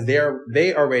 because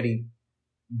they already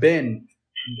been,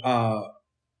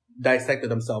 dissected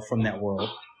themselves from that world,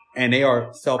 and they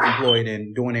are self-employed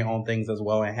and doing their own things as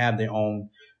well and have their own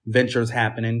ventures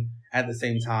happening at the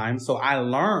same time. So I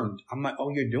learned, I'm like, oh,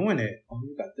 you're doing it. Oh,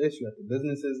 you got this, you got the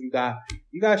businesses, you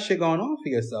got shit going on for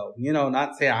yourself.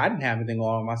 Not say I didn't have anything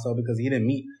going on for myself because he didn't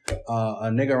meet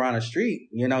a nigga around the street.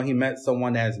 He met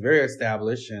someone that's very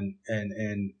established and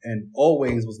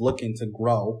always was looking to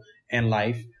grow in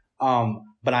life.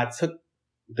 But I took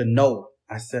the note.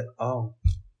 I said, oh,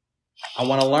 I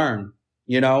want to learn,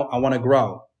 I want to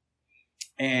grow.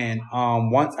 And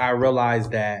once I realized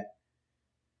that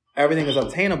everything is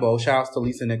obtainable, shout outs to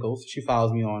Lisa Nichols. She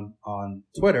follows me on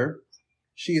Twitter.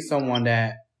 She's someone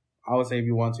that I would say if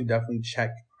you want to definitely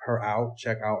check her out,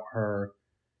 check out her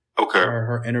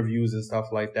interviews and stuff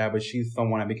like that. But she's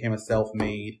someone that became a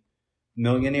self-made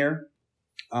millionaire.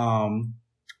 And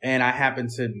I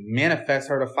happened to manifest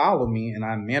her to follow me, and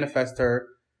I manifest her.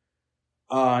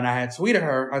 And I had tweeted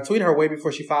her. I tweeted her way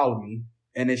before she followed me.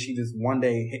 And then she just one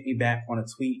day hit me back on a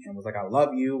tweet and was like, I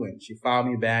love you. And she followed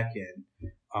me back,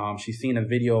 and she seen a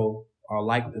video or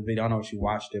liked the video. I don't know if she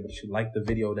watched it, but she liked the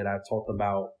video that I talked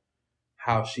about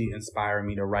how she inspired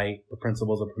me to write The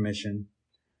Principles of Permission,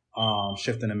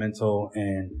 Shifting the Mental.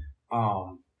 And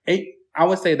I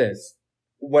would say this,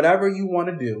 whatever you want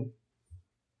to do,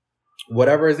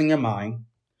 whatever is in your mind,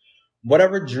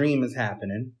 whatever dream is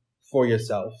happening for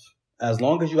yourself, as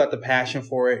long as you got the passion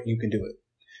for it, you can do it.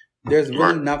 There's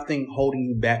really nothing holding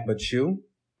you back but you.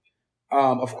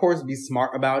 Of course, be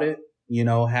smart about it.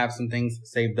 Have some things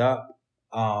saved up.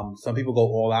 Some people go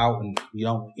all out and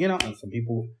and some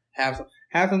people have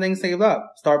some things saved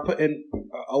up. Start putting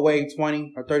away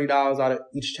 $20 or $30 out of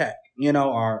each check,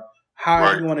 or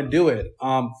however you want to do it.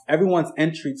 Everyone's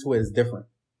entry to it is different.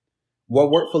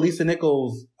 What worked for Lisa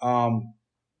Nichols,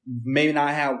 may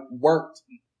not have worked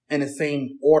in the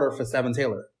same order for Sev7en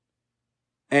Taylor.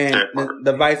 And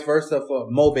the vice versa for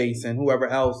Meaux Bass and whoever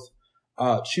else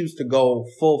choose to go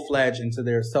full-fledged into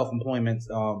their self-employment,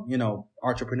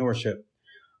 entrepreneurship.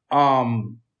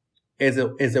 Is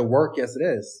it work? Yes, it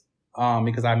is.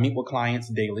 Because I meet with clients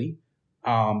daily.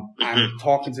 I'm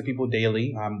talking to people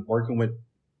daily. I'm working with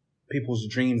people's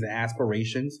dreams and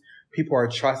aspirations. People are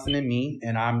trusting in me,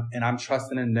 and I'm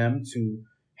trusting in them to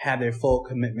have their full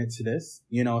commitment to this,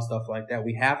 stuff like that.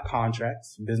 We have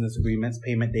contracts, business agreements,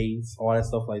 payment dates, all that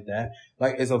stuff like that.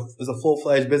 Like it's a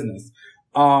full-fledged business.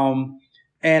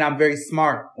 And I'm very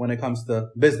smart when it comes to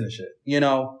business shit,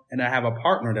 and I have a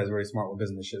partner that's very smart with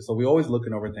business shit. So we're always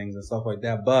looking over things and stuff like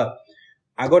that. But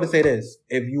I go to say this,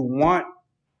 if you want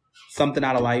something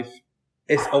out of life,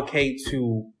 it's okay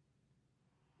to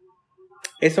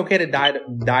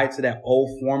die to that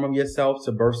old form of yourself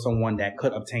to birth someone that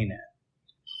could obtain that.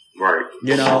 Right.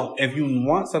 If you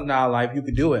want something out of life, you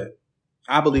could do it.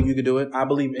 I believe you could do it. I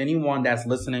believe anyone that's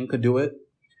listening could do it.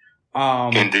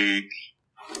 Indeed.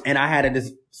 And I had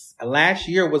this last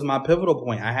year was my pivotal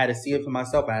point. I had to see it for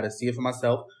myself.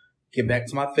 Get back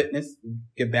to my fitness,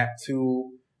 get back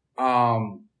to,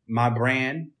 my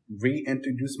brand,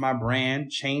 reintroduce my brand,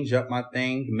 change up my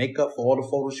thing, make up for all the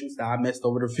photo shoots that I missed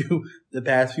over the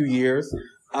past few years.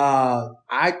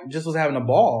 I just was having a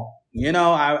ball.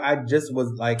 I just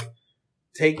was like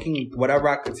taking whatever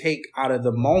I could take out of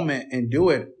the moment and do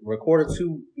it. Recorded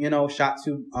shot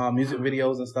 2 music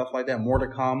videos and stuff like that. More to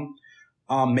come.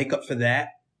 make up for that.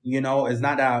 It's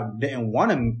not that I didn't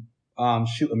want to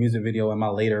shoot a music video in my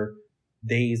later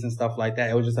days and stuff like that.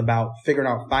 It was just about figuring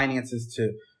out finances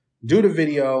to do the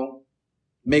video,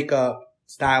 makeup,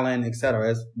 styling,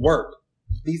 etc. It's work.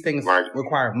 These things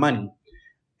require money.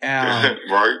 Right.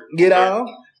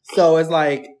 So it's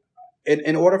like,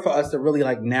 in order for us to really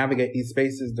like navigate these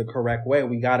spaces the correct way,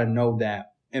 we got to know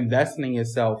that investing in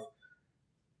yourself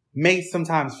may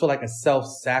sometimes feel like a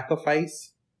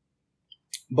self-sacrifice.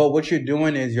 But what you're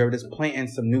doing is you're just planting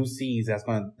some new seeds that's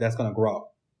gonna grow.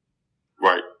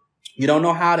 Right. You don't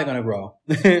know how they're gonna grow.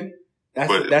 That's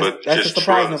the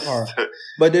surprising part.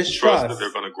 But just trust that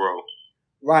they're gonna grow.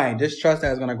 Right. Just trust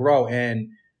that it's gonna grow.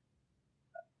 And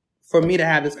for me to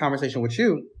have this conversation with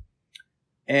you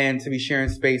and to be sharing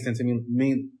space and to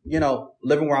me,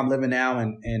 living where I'm living now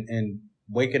and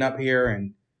waking up here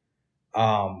and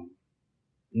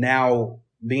now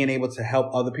being able to help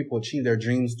other people achieve their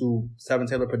dreams through Sev7en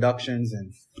Taylor Productions.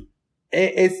 And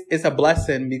it's a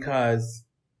blessing because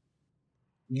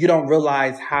you don't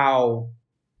realize how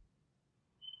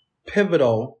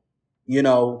pivotal,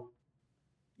 your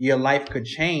life could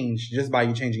change just by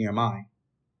you changing your mind.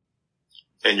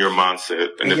 And your mindset.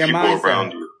 And the people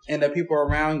around you. And the people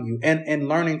around you. And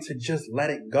learning to just let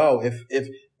it go. If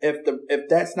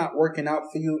that's not working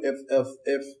out for you,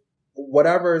 if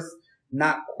whatever's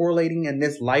not correlating in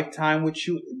this lifetime with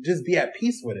you, just be at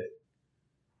peace with it.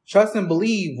 Trust and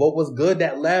believe what was good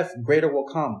that left, greater will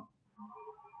come.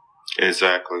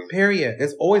 Exactly. Period.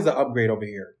 It's always an upgrade over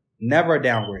here. Never a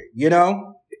downgrade,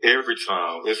 Every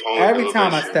time. It's only every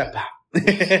time I step out.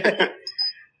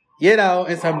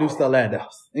 And some new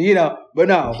stilettos. But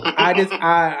no,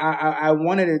 I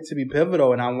wanted it to be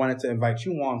pivotal and I wanted to invite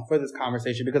you on for this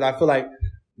conversation because I feel like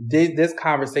this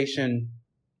conversation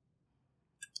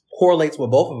correlates with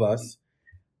both of us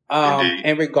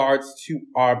in regards to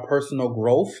our personal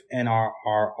growth and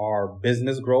our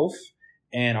business growth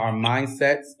and our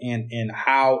mindsets and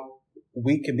how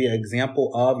we can be an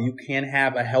example of you can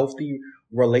have a healthy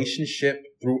relationship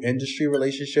through industry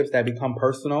relationships that become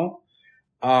personal.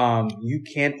 You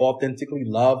can authentically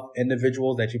love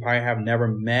individuals that you probably have never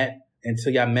met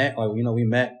until y'all met. Like, we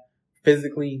met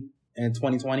physically in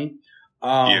 2020.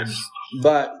 Yes.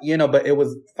 But it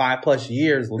was 5+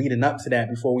 years leading up to that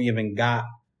before we even got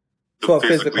to a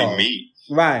physical meet.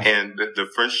 Right. And the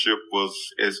friendship was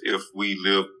as if we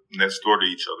lived next door to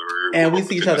each other. And we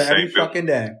see each other every fucking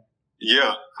day.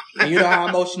 Yeah. And you know how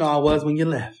emotional I was when you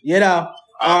left. And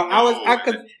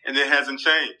it hasn't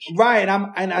changed. Right.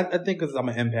 And I think because I'm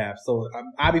an empath, so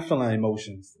I be feeling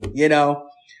emotions, but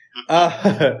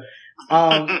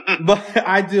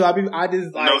I do. I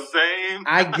just like, no, same.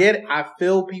 I get it. I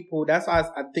feel people. That's why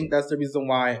I think that's the reason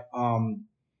why,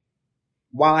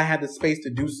 while I had the space to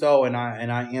do so and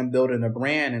I am building a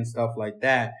brand and stuff like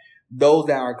that, those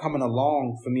that are coming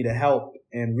along for me to help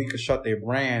and reconstruct their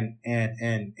brand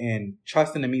and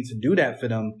trusting in me to do that for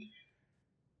them,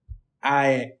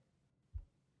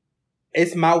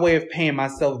 it's my way of paying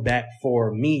myself back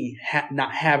for me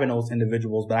not having those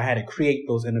individuals, but I had to create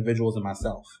those individuals in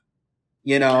myself.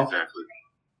 Exactly.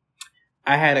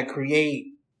 I had to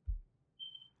create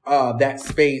that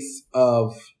space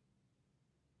of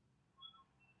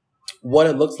what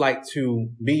it looks like to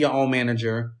be your own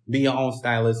manager, be your own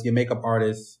stylist, your makeup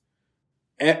artist,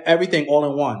 everything all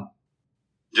in one.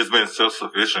 Just being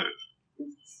self-sufficient.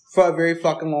 For a very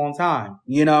fucking long time,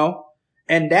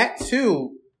 And that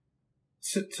too,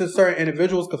 to certain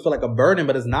individuals could feel like a burden,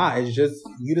 but it's not. It's just,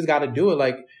 you just got to do it.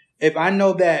 Like, if I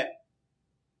know that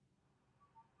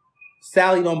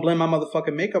Sally don't blend my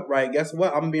motherfucking makeup right, guess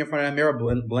what? I'm going to be in front of that mirror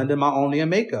blending my own damn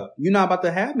makeup. You're not about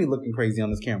to have me looking crazy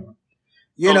on this camera.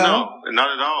 No, not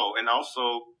at all. And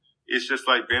also, it's just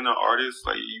like being an artist,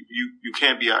 like you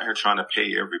can't be out here trying to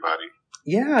pay everybody.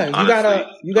 Yeah,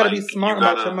 you gotta be smart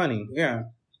about your money. Yeah.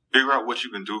 Figure out what you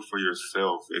can do for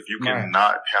yourself. If you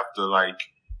cannot have to like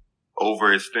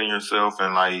overextend yourself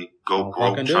and like go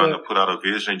broke trying to put out a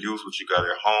vision, use what you got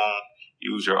at home,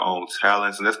 use your own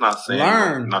talents. And that's not saying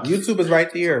learn. YouTube is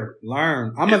right there.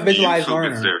 Learn. I'm a visualized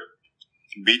learner.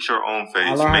 Beat your own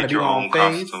face, make your own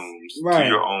costumes, do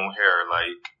your own hair,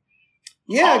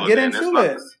 like get into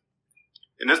it.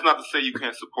 And that's not to say you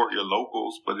can't support your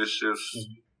locals, but it's just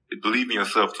believe in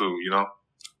yourself too,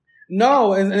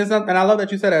 No, and it's not, and I love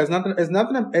that you said that. It's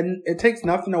nothing, and it takes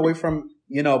nothing away from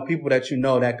people that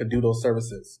that could do those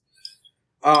services.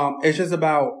 It's just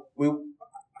about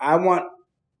I want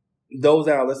those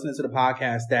that are listening to the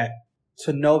podcast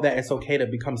to know that it's okay to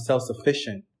become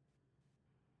self-sufficient.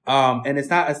 And it's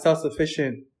not a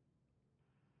self-sufficient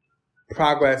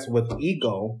progress with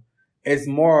ego. It's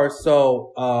more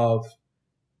so of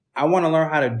I want to learn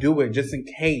how to do it just in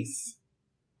case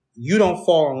you don't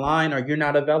fall in line or you're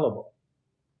not available.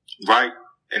 Right.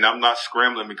 And I'm not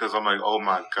scrambling because I'm like, oh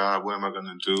my God, what am I going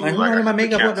to do? Like, who's going to do my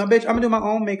makeup? No, bitch, I'm going to do my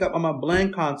own makeup. I'm going to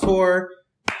blend, contour,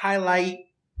 highlight,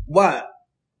 what?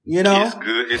 You know? It's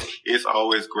good. It's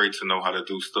always great to know how to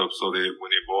do stuff so that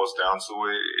when it boils down to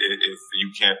it, if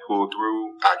you can't pull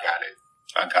through, I got it.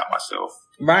 I got myself.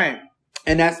 Right.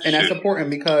 And that's important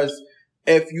because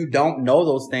if you don't know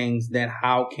those things, then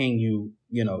how can you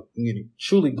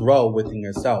truly grow within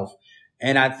yourself?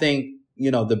 And I think,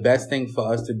 the best thing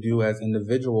for us to do as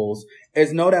individuals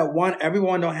is know that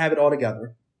everyone don't have it all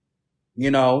together.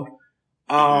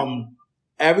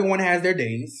 Everyone has their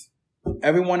days.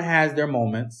 Everyone has their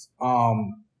moments.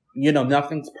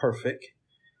 Nothing's perfect.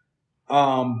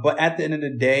 But at the end of the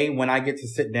day, when I get to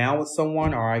sit down with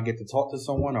someone or I get to talk to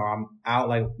someone or I'm out,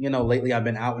 lately I've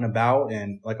been out and about,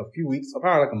 and like a few weeks,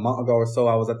 probably like a month ago or so,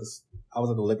 I was at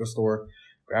the liquor store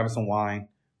grabbing some wine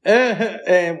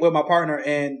and with my partner,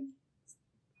 and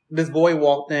this boy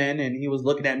walked in and he was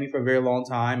looking at me for a very long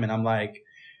time, and I'm like,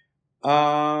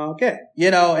 okay,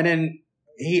 and then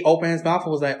he opened his mouth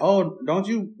and was like, oh, don't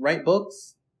you write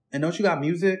books? And don't you got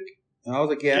music? And I was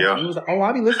like, yeah. And he was like, oh,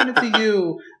 I'll be listening to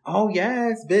you. Oh,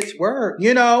 yes, bitch, word,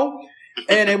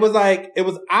 And it was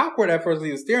awkward at first.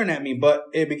 He was staring at me, but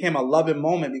it became a loving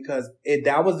moment because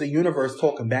that was the universe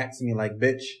talking back to me like,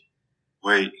 bitch.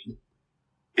 Wait,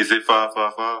 is it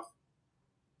 555?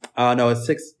 No, it's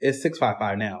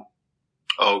 655 now.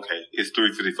 Okay, it's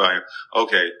 355.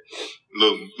 Okay,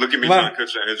 look at me trying to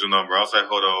cut your angel number. I was like,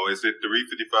 hold on, is it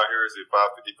 355 here? Is it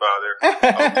 555 there?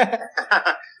 Okay.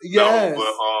 Yes. No,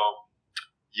 but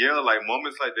yeah, like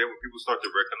moments like that when people start to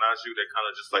recognize you, they kind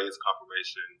of just like it's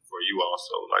confirmation for you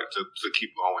also, like to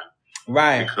keep going.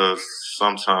 Right. Because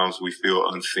sometimes we feel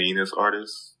unseen as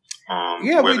artists.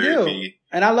 Yeah, we do.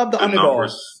 And I love the underdogs.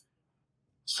 Numbers.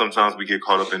 Sometimes we get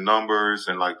caught up in numbers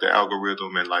and like the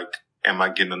algorithm and like, am I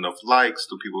getting enough likes?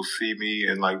 Do people see me?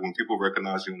 And like when people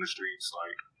recognize you in the streets,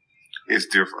 like it's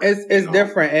different. It's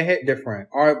different. It hit different.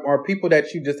 Or people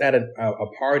that you just at a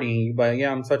party, but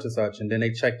yeah, I'm such and such, and then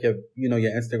they check your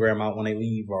your Instagram out when they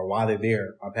leave or while they're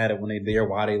there. I've had it when they're there,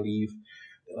 while they leave.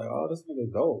 They're like, oh, this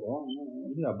nigga's dope. Oh,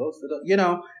 he got boasted up,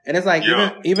 And it's like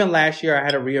even last year I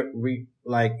had to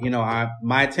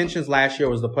my intentions last year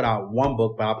was to put out one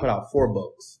book, but I put out 4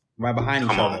 books right behind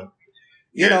each other.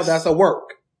 That's a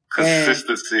work.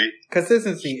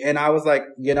 Consistency. And I was like,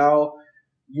 you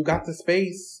got the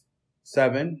space,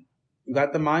 Seven. You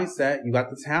got the mindset. You got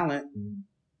the talent.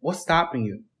 What's stopping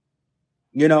you?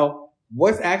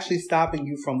 What's actually stopping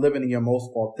you from living in your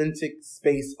most authentic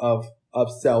space of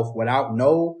self without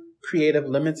no creative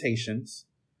limitations?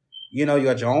 You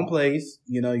got your own place.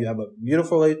 You have a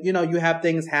beautiful, you have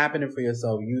things happening for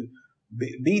yourself. You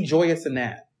be joyous in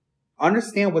that.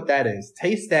 Understand what that is.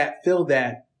 Taste that, feel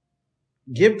that.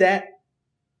 Give that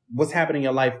what's happening in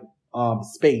your life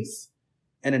space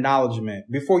and acknowledgement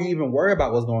before you even worry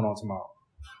about what's going on tomorrow.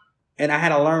 And I had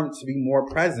to learn to be more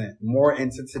present, more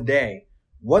into today.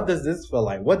 What does this feel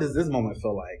like? What does this moment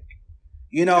feel like?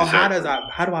 Exactly.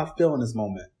 How do I feel in this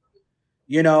moment?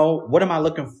 What am I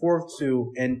looking forward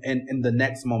to in the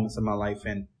next moments of my life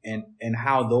and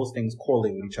how those things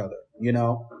correlate with each other,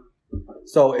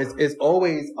 So it's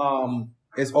always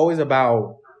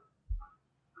about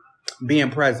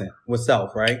being present with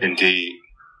self, right? Indeed.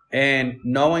 And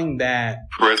knowing that...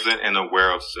 present and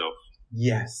aware of self.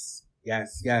 Yes.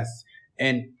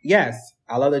 And yes,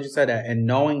 I love that you said that. And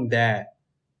knowing that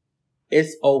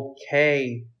it's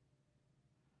okay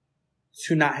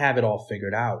to not have it all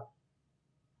figured out.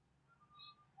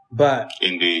 But...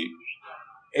 indeed.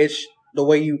 It's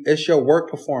your work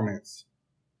performance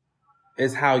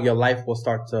is how your life will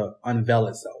start to unveil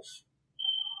itself.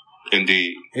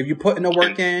 Indeed. If you put in the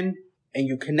work in and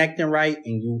you connecting right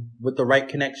and you with the right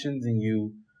connections and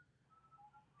you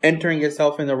entering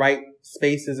yourself in the right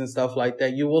spaces and stuff like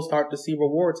that, you will start to see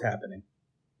rewards happening.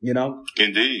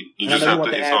 Indeed. You just have to,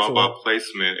 it's all about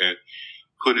placement and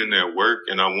put in that work.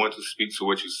 And I want to speak to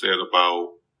what you said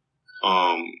about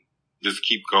just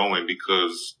keep going,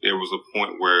 because there was a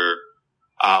point where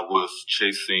I was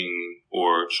chasing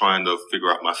or trying to figure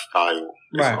out my style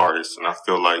as an artist. And I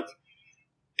feel like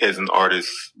as an artist,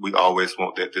 we always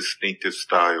want that distinctive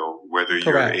style, whether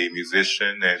you're a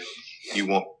musician and you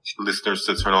want listeners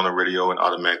to turn on the radio and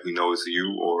automatically know it's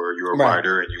you, or you're a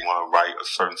writer and you want to write a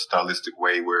certain stylistic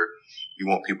way where you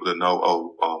want people to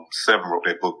know, Seven wrote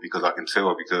that book because I can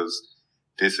tell, because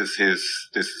this is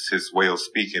his way of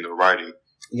speaking or writing.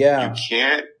 Yeah. You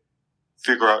can't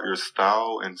figure out your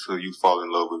style until you fall in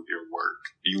love with your work.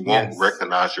 You won't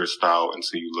recognize your style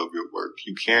until you love your work.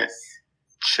 You can't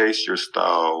chase your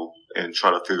style and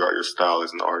try to figure out your style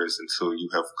as an artist until you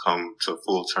have come to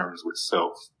full terms with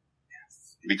self.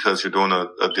 Because you're doing a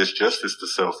disjustice to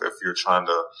self if you're trying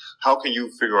to, how can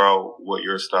you figure out what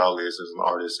your style is as an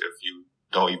artist if you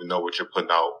don't even know what you're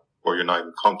putting out, or you're not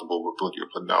even comfortable with what you're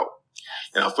putting out?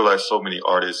 And I feel like so many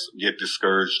artists get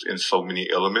discouraged in so many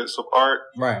elements of art.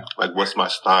 Right. Like, what's my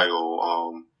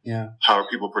style? How are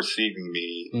people perceiving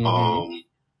me? Mm-hmm.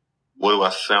 What do I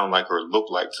sound like or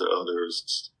look like to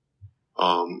others?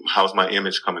 How's my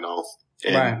image coming off?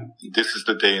 And this is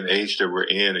the day and age that we're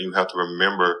in, and you have to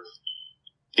remember,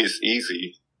 it's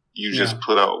easy. You just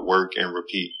put out work and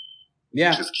repeat.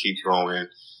 Yeah. Just keep going.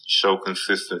 Show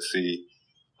consistency.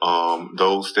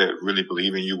 Those that really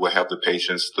believe in you will have the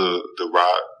patience to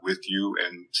ride with you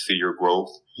and see your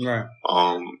growth. Right.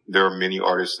 There are many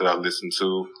artists that I listen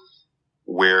to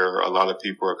where a lot of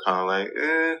people are kind of like,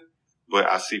 but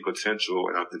I see potential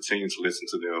and I continue to listen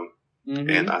to them. Mm-hmm.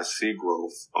 And I see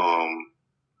growth.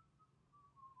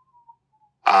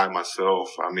 I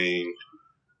myself,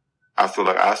 I feel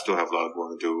like I still have a lot of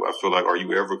work to do. I feel like, are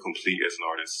you ever complete as an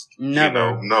artist?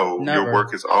 Never. Never. Your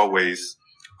work is always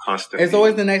constantly. It's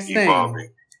always the next evolving.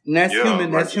 Thing. And that's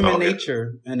human. That's human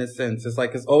nature in a sense. It's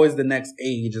like, it's always the next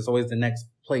age. It's always the next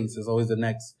place. It's always the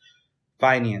next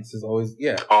finance. It's always,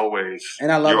 always.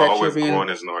 And I love you're that always you're being growing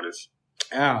as an artist.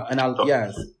 Yeah. And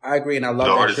yes, I agree. And I love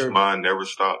the that artist's mind never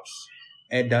stops.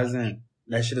 It doesn't.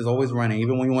 That shit is always running.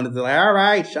 Even when you want to be like, all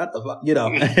right, shut the fuck,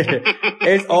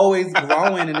 it's always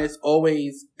growing, and it's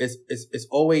always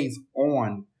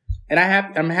on. And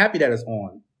I'm happy that it's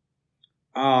on.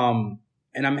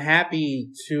 And I'm happy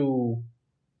to,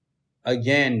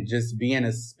 again, just be in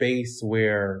a space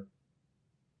where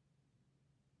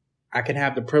I can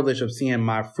have the privilege of seeing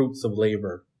my fruits of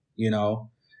labor,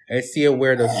 and seeing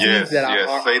where the seeds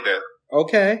that say that.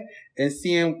 Okay. And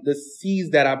seeing the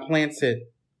seeds that I planted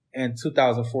in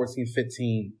 2014,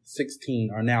 15, 16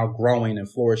 are now growing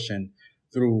and flourishing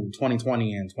through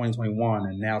 2020 and 2021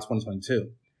 and now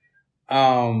 2022.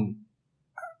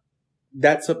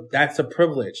 That's a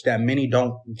privilege that many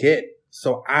don't get.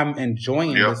 So I'm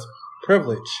enjoying this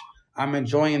privilege. I'm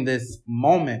enjoying this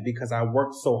moment because I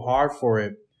worked so hard for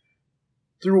it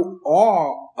through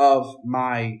all of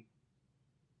my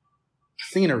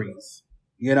sceneries.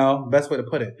 Best way to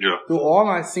put it. Yeah. Through all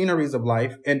my sceneries of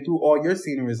life and through all your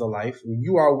sceneries of life,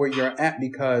 you are where you're at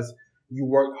because you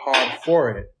worked hard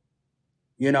for it.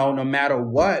 No matter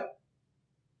what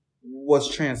was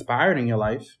transpired in your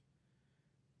life,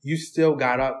 you still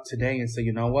got up today and said,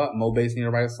 you know what? Meaux Bass need to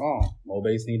write a song. Meaux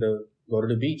Bass need to go to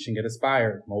the beach and get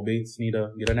inspired. Meaux Bass need to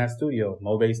get in that studio.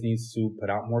 Meaux Bass needs to put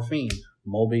out morphine.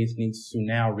 Meaux Bass needs to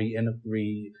now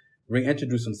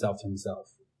reintroduce himself to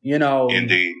himself.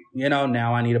 Indeed.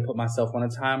 Now I need to put myself on a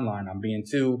timeline. I'm being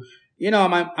too,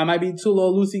 I might be too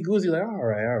little loosey goosey. Like, all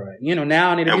right. Now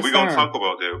I need to. And we're gonna talk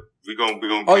about that. We're gonna.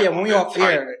 Oh yeah, when we off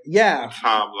air,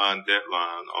 timeline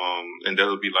deadline. And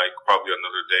that'll be like probably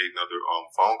another day, another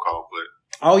phone call. But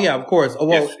oh yeah, of course. Oh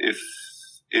well,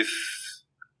 it's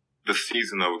the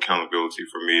season of accountability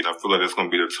for me, and I feel like it's gonna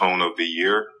be the tone of the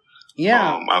year.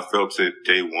 Yeah. I felt it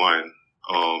day one.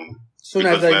 Soon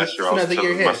as the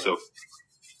year hit. Myself,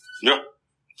 yeah,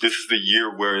 this is the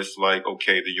year where it's like,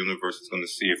 okay, the universe is going to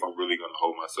see if I'm really going to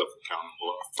hold myself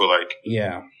accountable. I feel like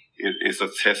it's a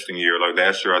testing year. Like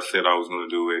last year I said I was going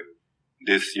to do it.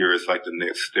 This year it's like the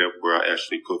next step where I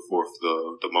actually put forth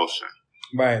the motion.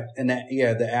 Right. And that,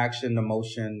 the action, the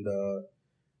motion, the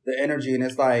energy. And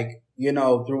it's like,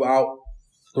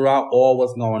 throughout all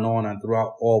what's going on and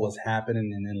throughout all what's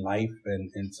happening in life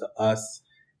and to us,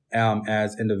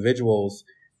 as individuals,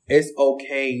 it's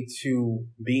okay to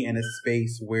be in a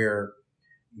space where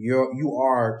you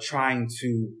are trying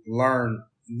to learn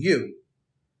you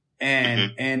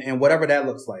and whatever that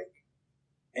looks like.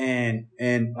 And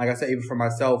like I said, even for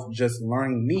myself, just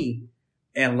learning me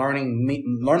and learning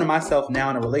myself now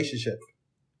in a relationship.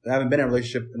 I haven't been in a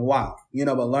relationship in a while,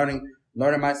 but learning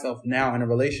myself now in a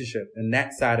relationship and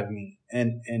that side of me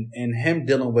and him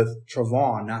dealing with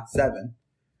Trevon, not Seven,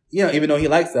 even though he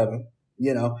likes Seven.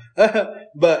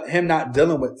 But him not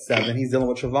dealing with Seven, he's dealing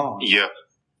with Trevon. Yeah.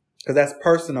 Cause that's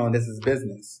personal and this is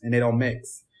business and they don't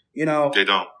mix, They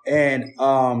don't. And,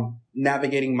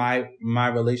 navigating my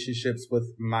relationships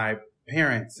with my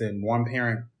parents and one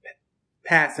parent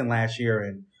passing last year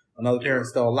and another parent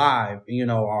still alive,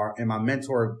 and my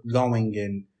mentor going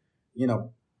and,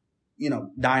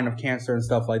 dying of cancer and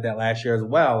stuff like that last year as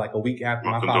well, like a week after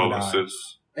my father died.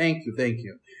 Thank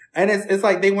you. And it's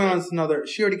like they went on another.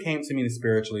 She already came to me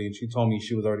spiritually, and she told me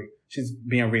she's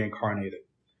being reincarnated.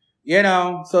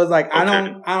 So it's like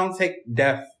okay. I don't take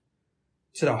death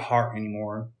to the heart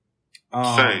anymore.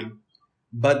 Same.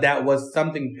 But that was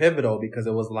something pivotal because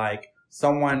it was like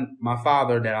someone, my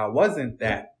father, that I wasn't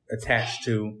that attached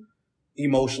to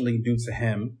emotionally due to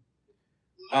him,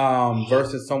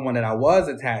 versus someone that I was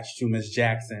attached to, Miss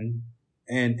Jackson,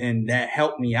 and that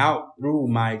helped me out through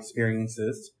my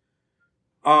experiences.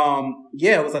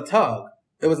 Yeah, it was a tug.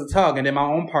 It was a tug. And then my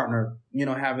own partner, you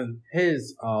know, having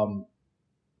his,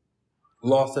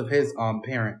 loss of his,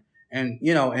 parent, and,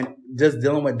 you know, and just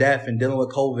dealing with death and dealing with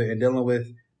COVID and dealing with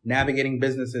navigating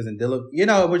businesses and dealing, you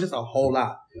know, it was just a whole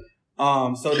lot.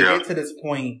 So to get to this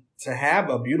point, to have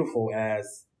a beautiful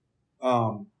as,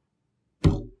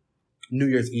 New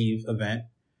Year's Eve event,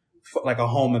 like a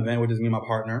home event, which is me and my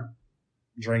partner,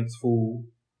 drinks, food,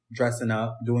 dressing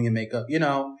up, doing your makeup, you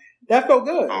know, that felt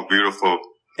good. Oh, beautiful.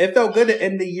 It felt good to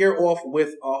end the year off with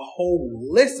a whole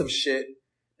list of shit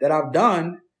that I've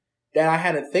done that I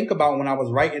had to think about when I was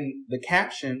writing the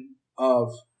caption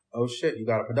of, oh shit, you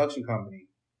got a production company,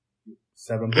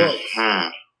 7 books,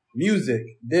 music,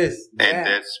 this, that. And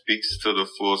that speaks to the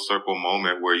full circle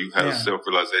moment where you had a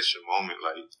self-realization moment.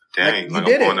 Like, dang, like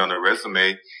I'm going down the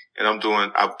resume and I've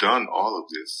done all of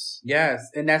this. Yes.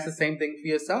 And that's the same thing for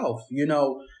yourself. You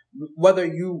know, whether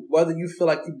you feel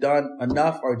like you've done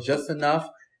enough or just enough,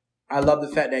 I love the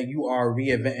fact that you are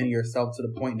reinventing yourself to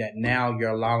the point that now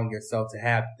you're allowing yourself to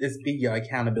have this be your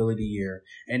accountability year.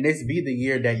 And this be the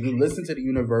year that you listen to the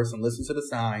universe and listen to the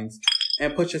signs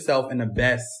and put yourself in the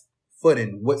best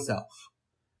footing with self,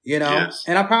 you know. Yes.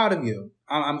 And I'm proud of you.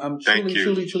 I'm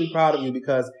truly proud of you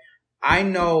because I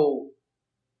know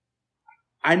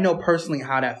personally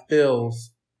how that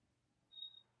feels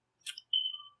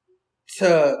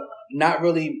to not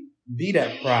really be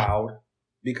that proud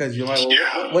because you're like,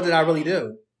 well, what did I really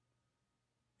do?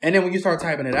 And then when you start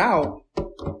typing it out,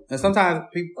 and sometimes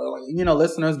people, you know,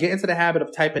 listeners get into the habit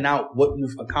of typing out what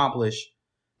you've accomplished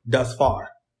thus far.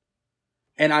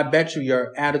 And I bet you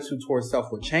your attitude towards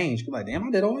self will change. You're like, damn,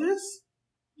 I did all this?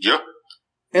 Yep.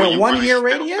 In a 1 year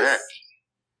radius?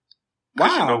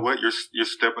 Wow. You know what? You're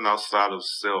stepping outside of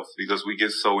self because we get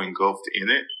so engulfed in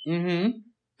it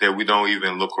that we don't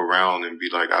even look around and be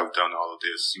like, I've done all of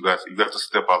this. You have to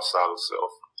step outside of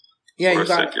self. Yeah,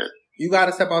 you got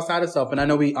to step outside of self. And I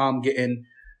know we getting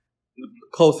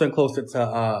closer and closer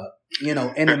to you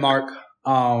know, ending mark.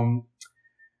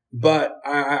 But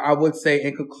I would say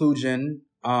in conclusion,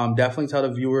 definitely tell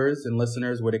the viewers and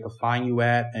listeners where they can find you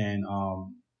at. And,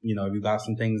 you know, if you got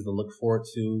some things to look forward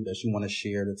to that you want to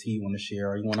share, the tea you want to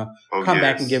share, or you want to come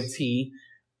back and give tea,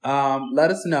 let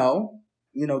us know,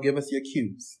 you know, give us your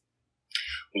cues.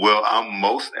 Well, I'm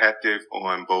most active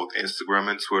on both Instagram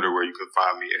and Twitter, where you can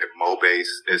find me at Meaux Bass.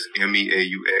 That's MEAUXBASS.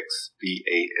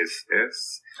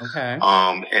 Okay.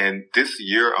 And this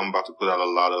year I'm about to put out a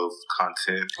lot of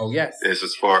content. Oh, yes.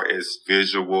 As far as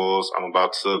visuals, I'm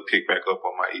about to pick back up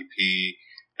on my EP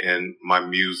and my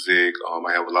music.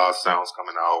 I have a lot of sounds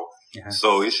coming out. Yes.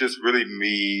 So it's just really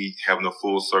me having a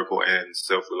full circle and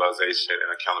self-realization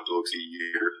and accountability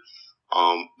year.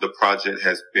 The project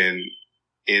has been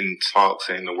in talks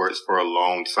and in the works for a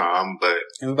long time, but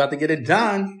and we're about to get it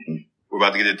done. We're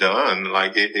about to get it done.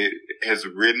 Like it has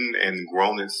written and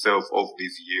grown itself over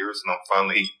these years, and I'm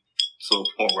finally to a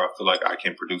point where I feel like I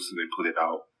can produce it and put it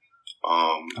out.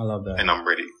 I love that, and I'm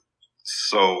ready.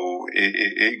 So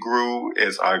it grew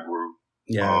as I grew.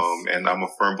 Yes. And I'm a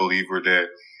firm believer that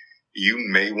you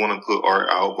may want to put art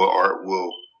out, but art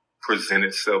will present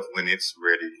itself when it's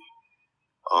ready.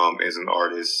 As an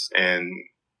artist, and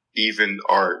even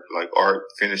art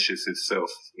finishes itself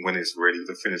when it's ready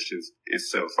to finish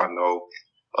itself. I know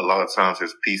a lot of times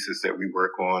there's pieces that we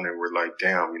work on and we're like,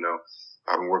 damn, you know,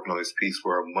 I've been working on this piece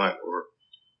for a month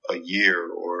or a year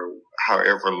or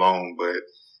however long, but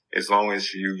as long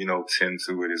as you know, tend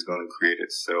to it, it's going to create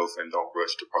itself, and don't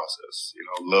rush the process. You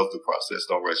know, love the process,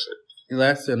 don't rush it.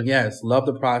 Lesson, yes, love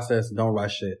the process, don't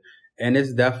rush it. And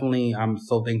it's definitely, I'm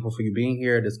so thankful for you being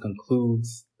here. This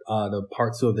concludes the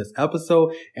part 2 of this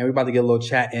episode, and we're about to get a little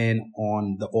chat in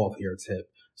on the off-air tip.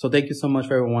 So thank you so much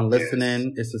for everyone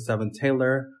listening. Yes. It's the Sev7en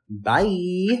Taylor.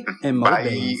 Bye. And Meaux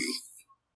Bass.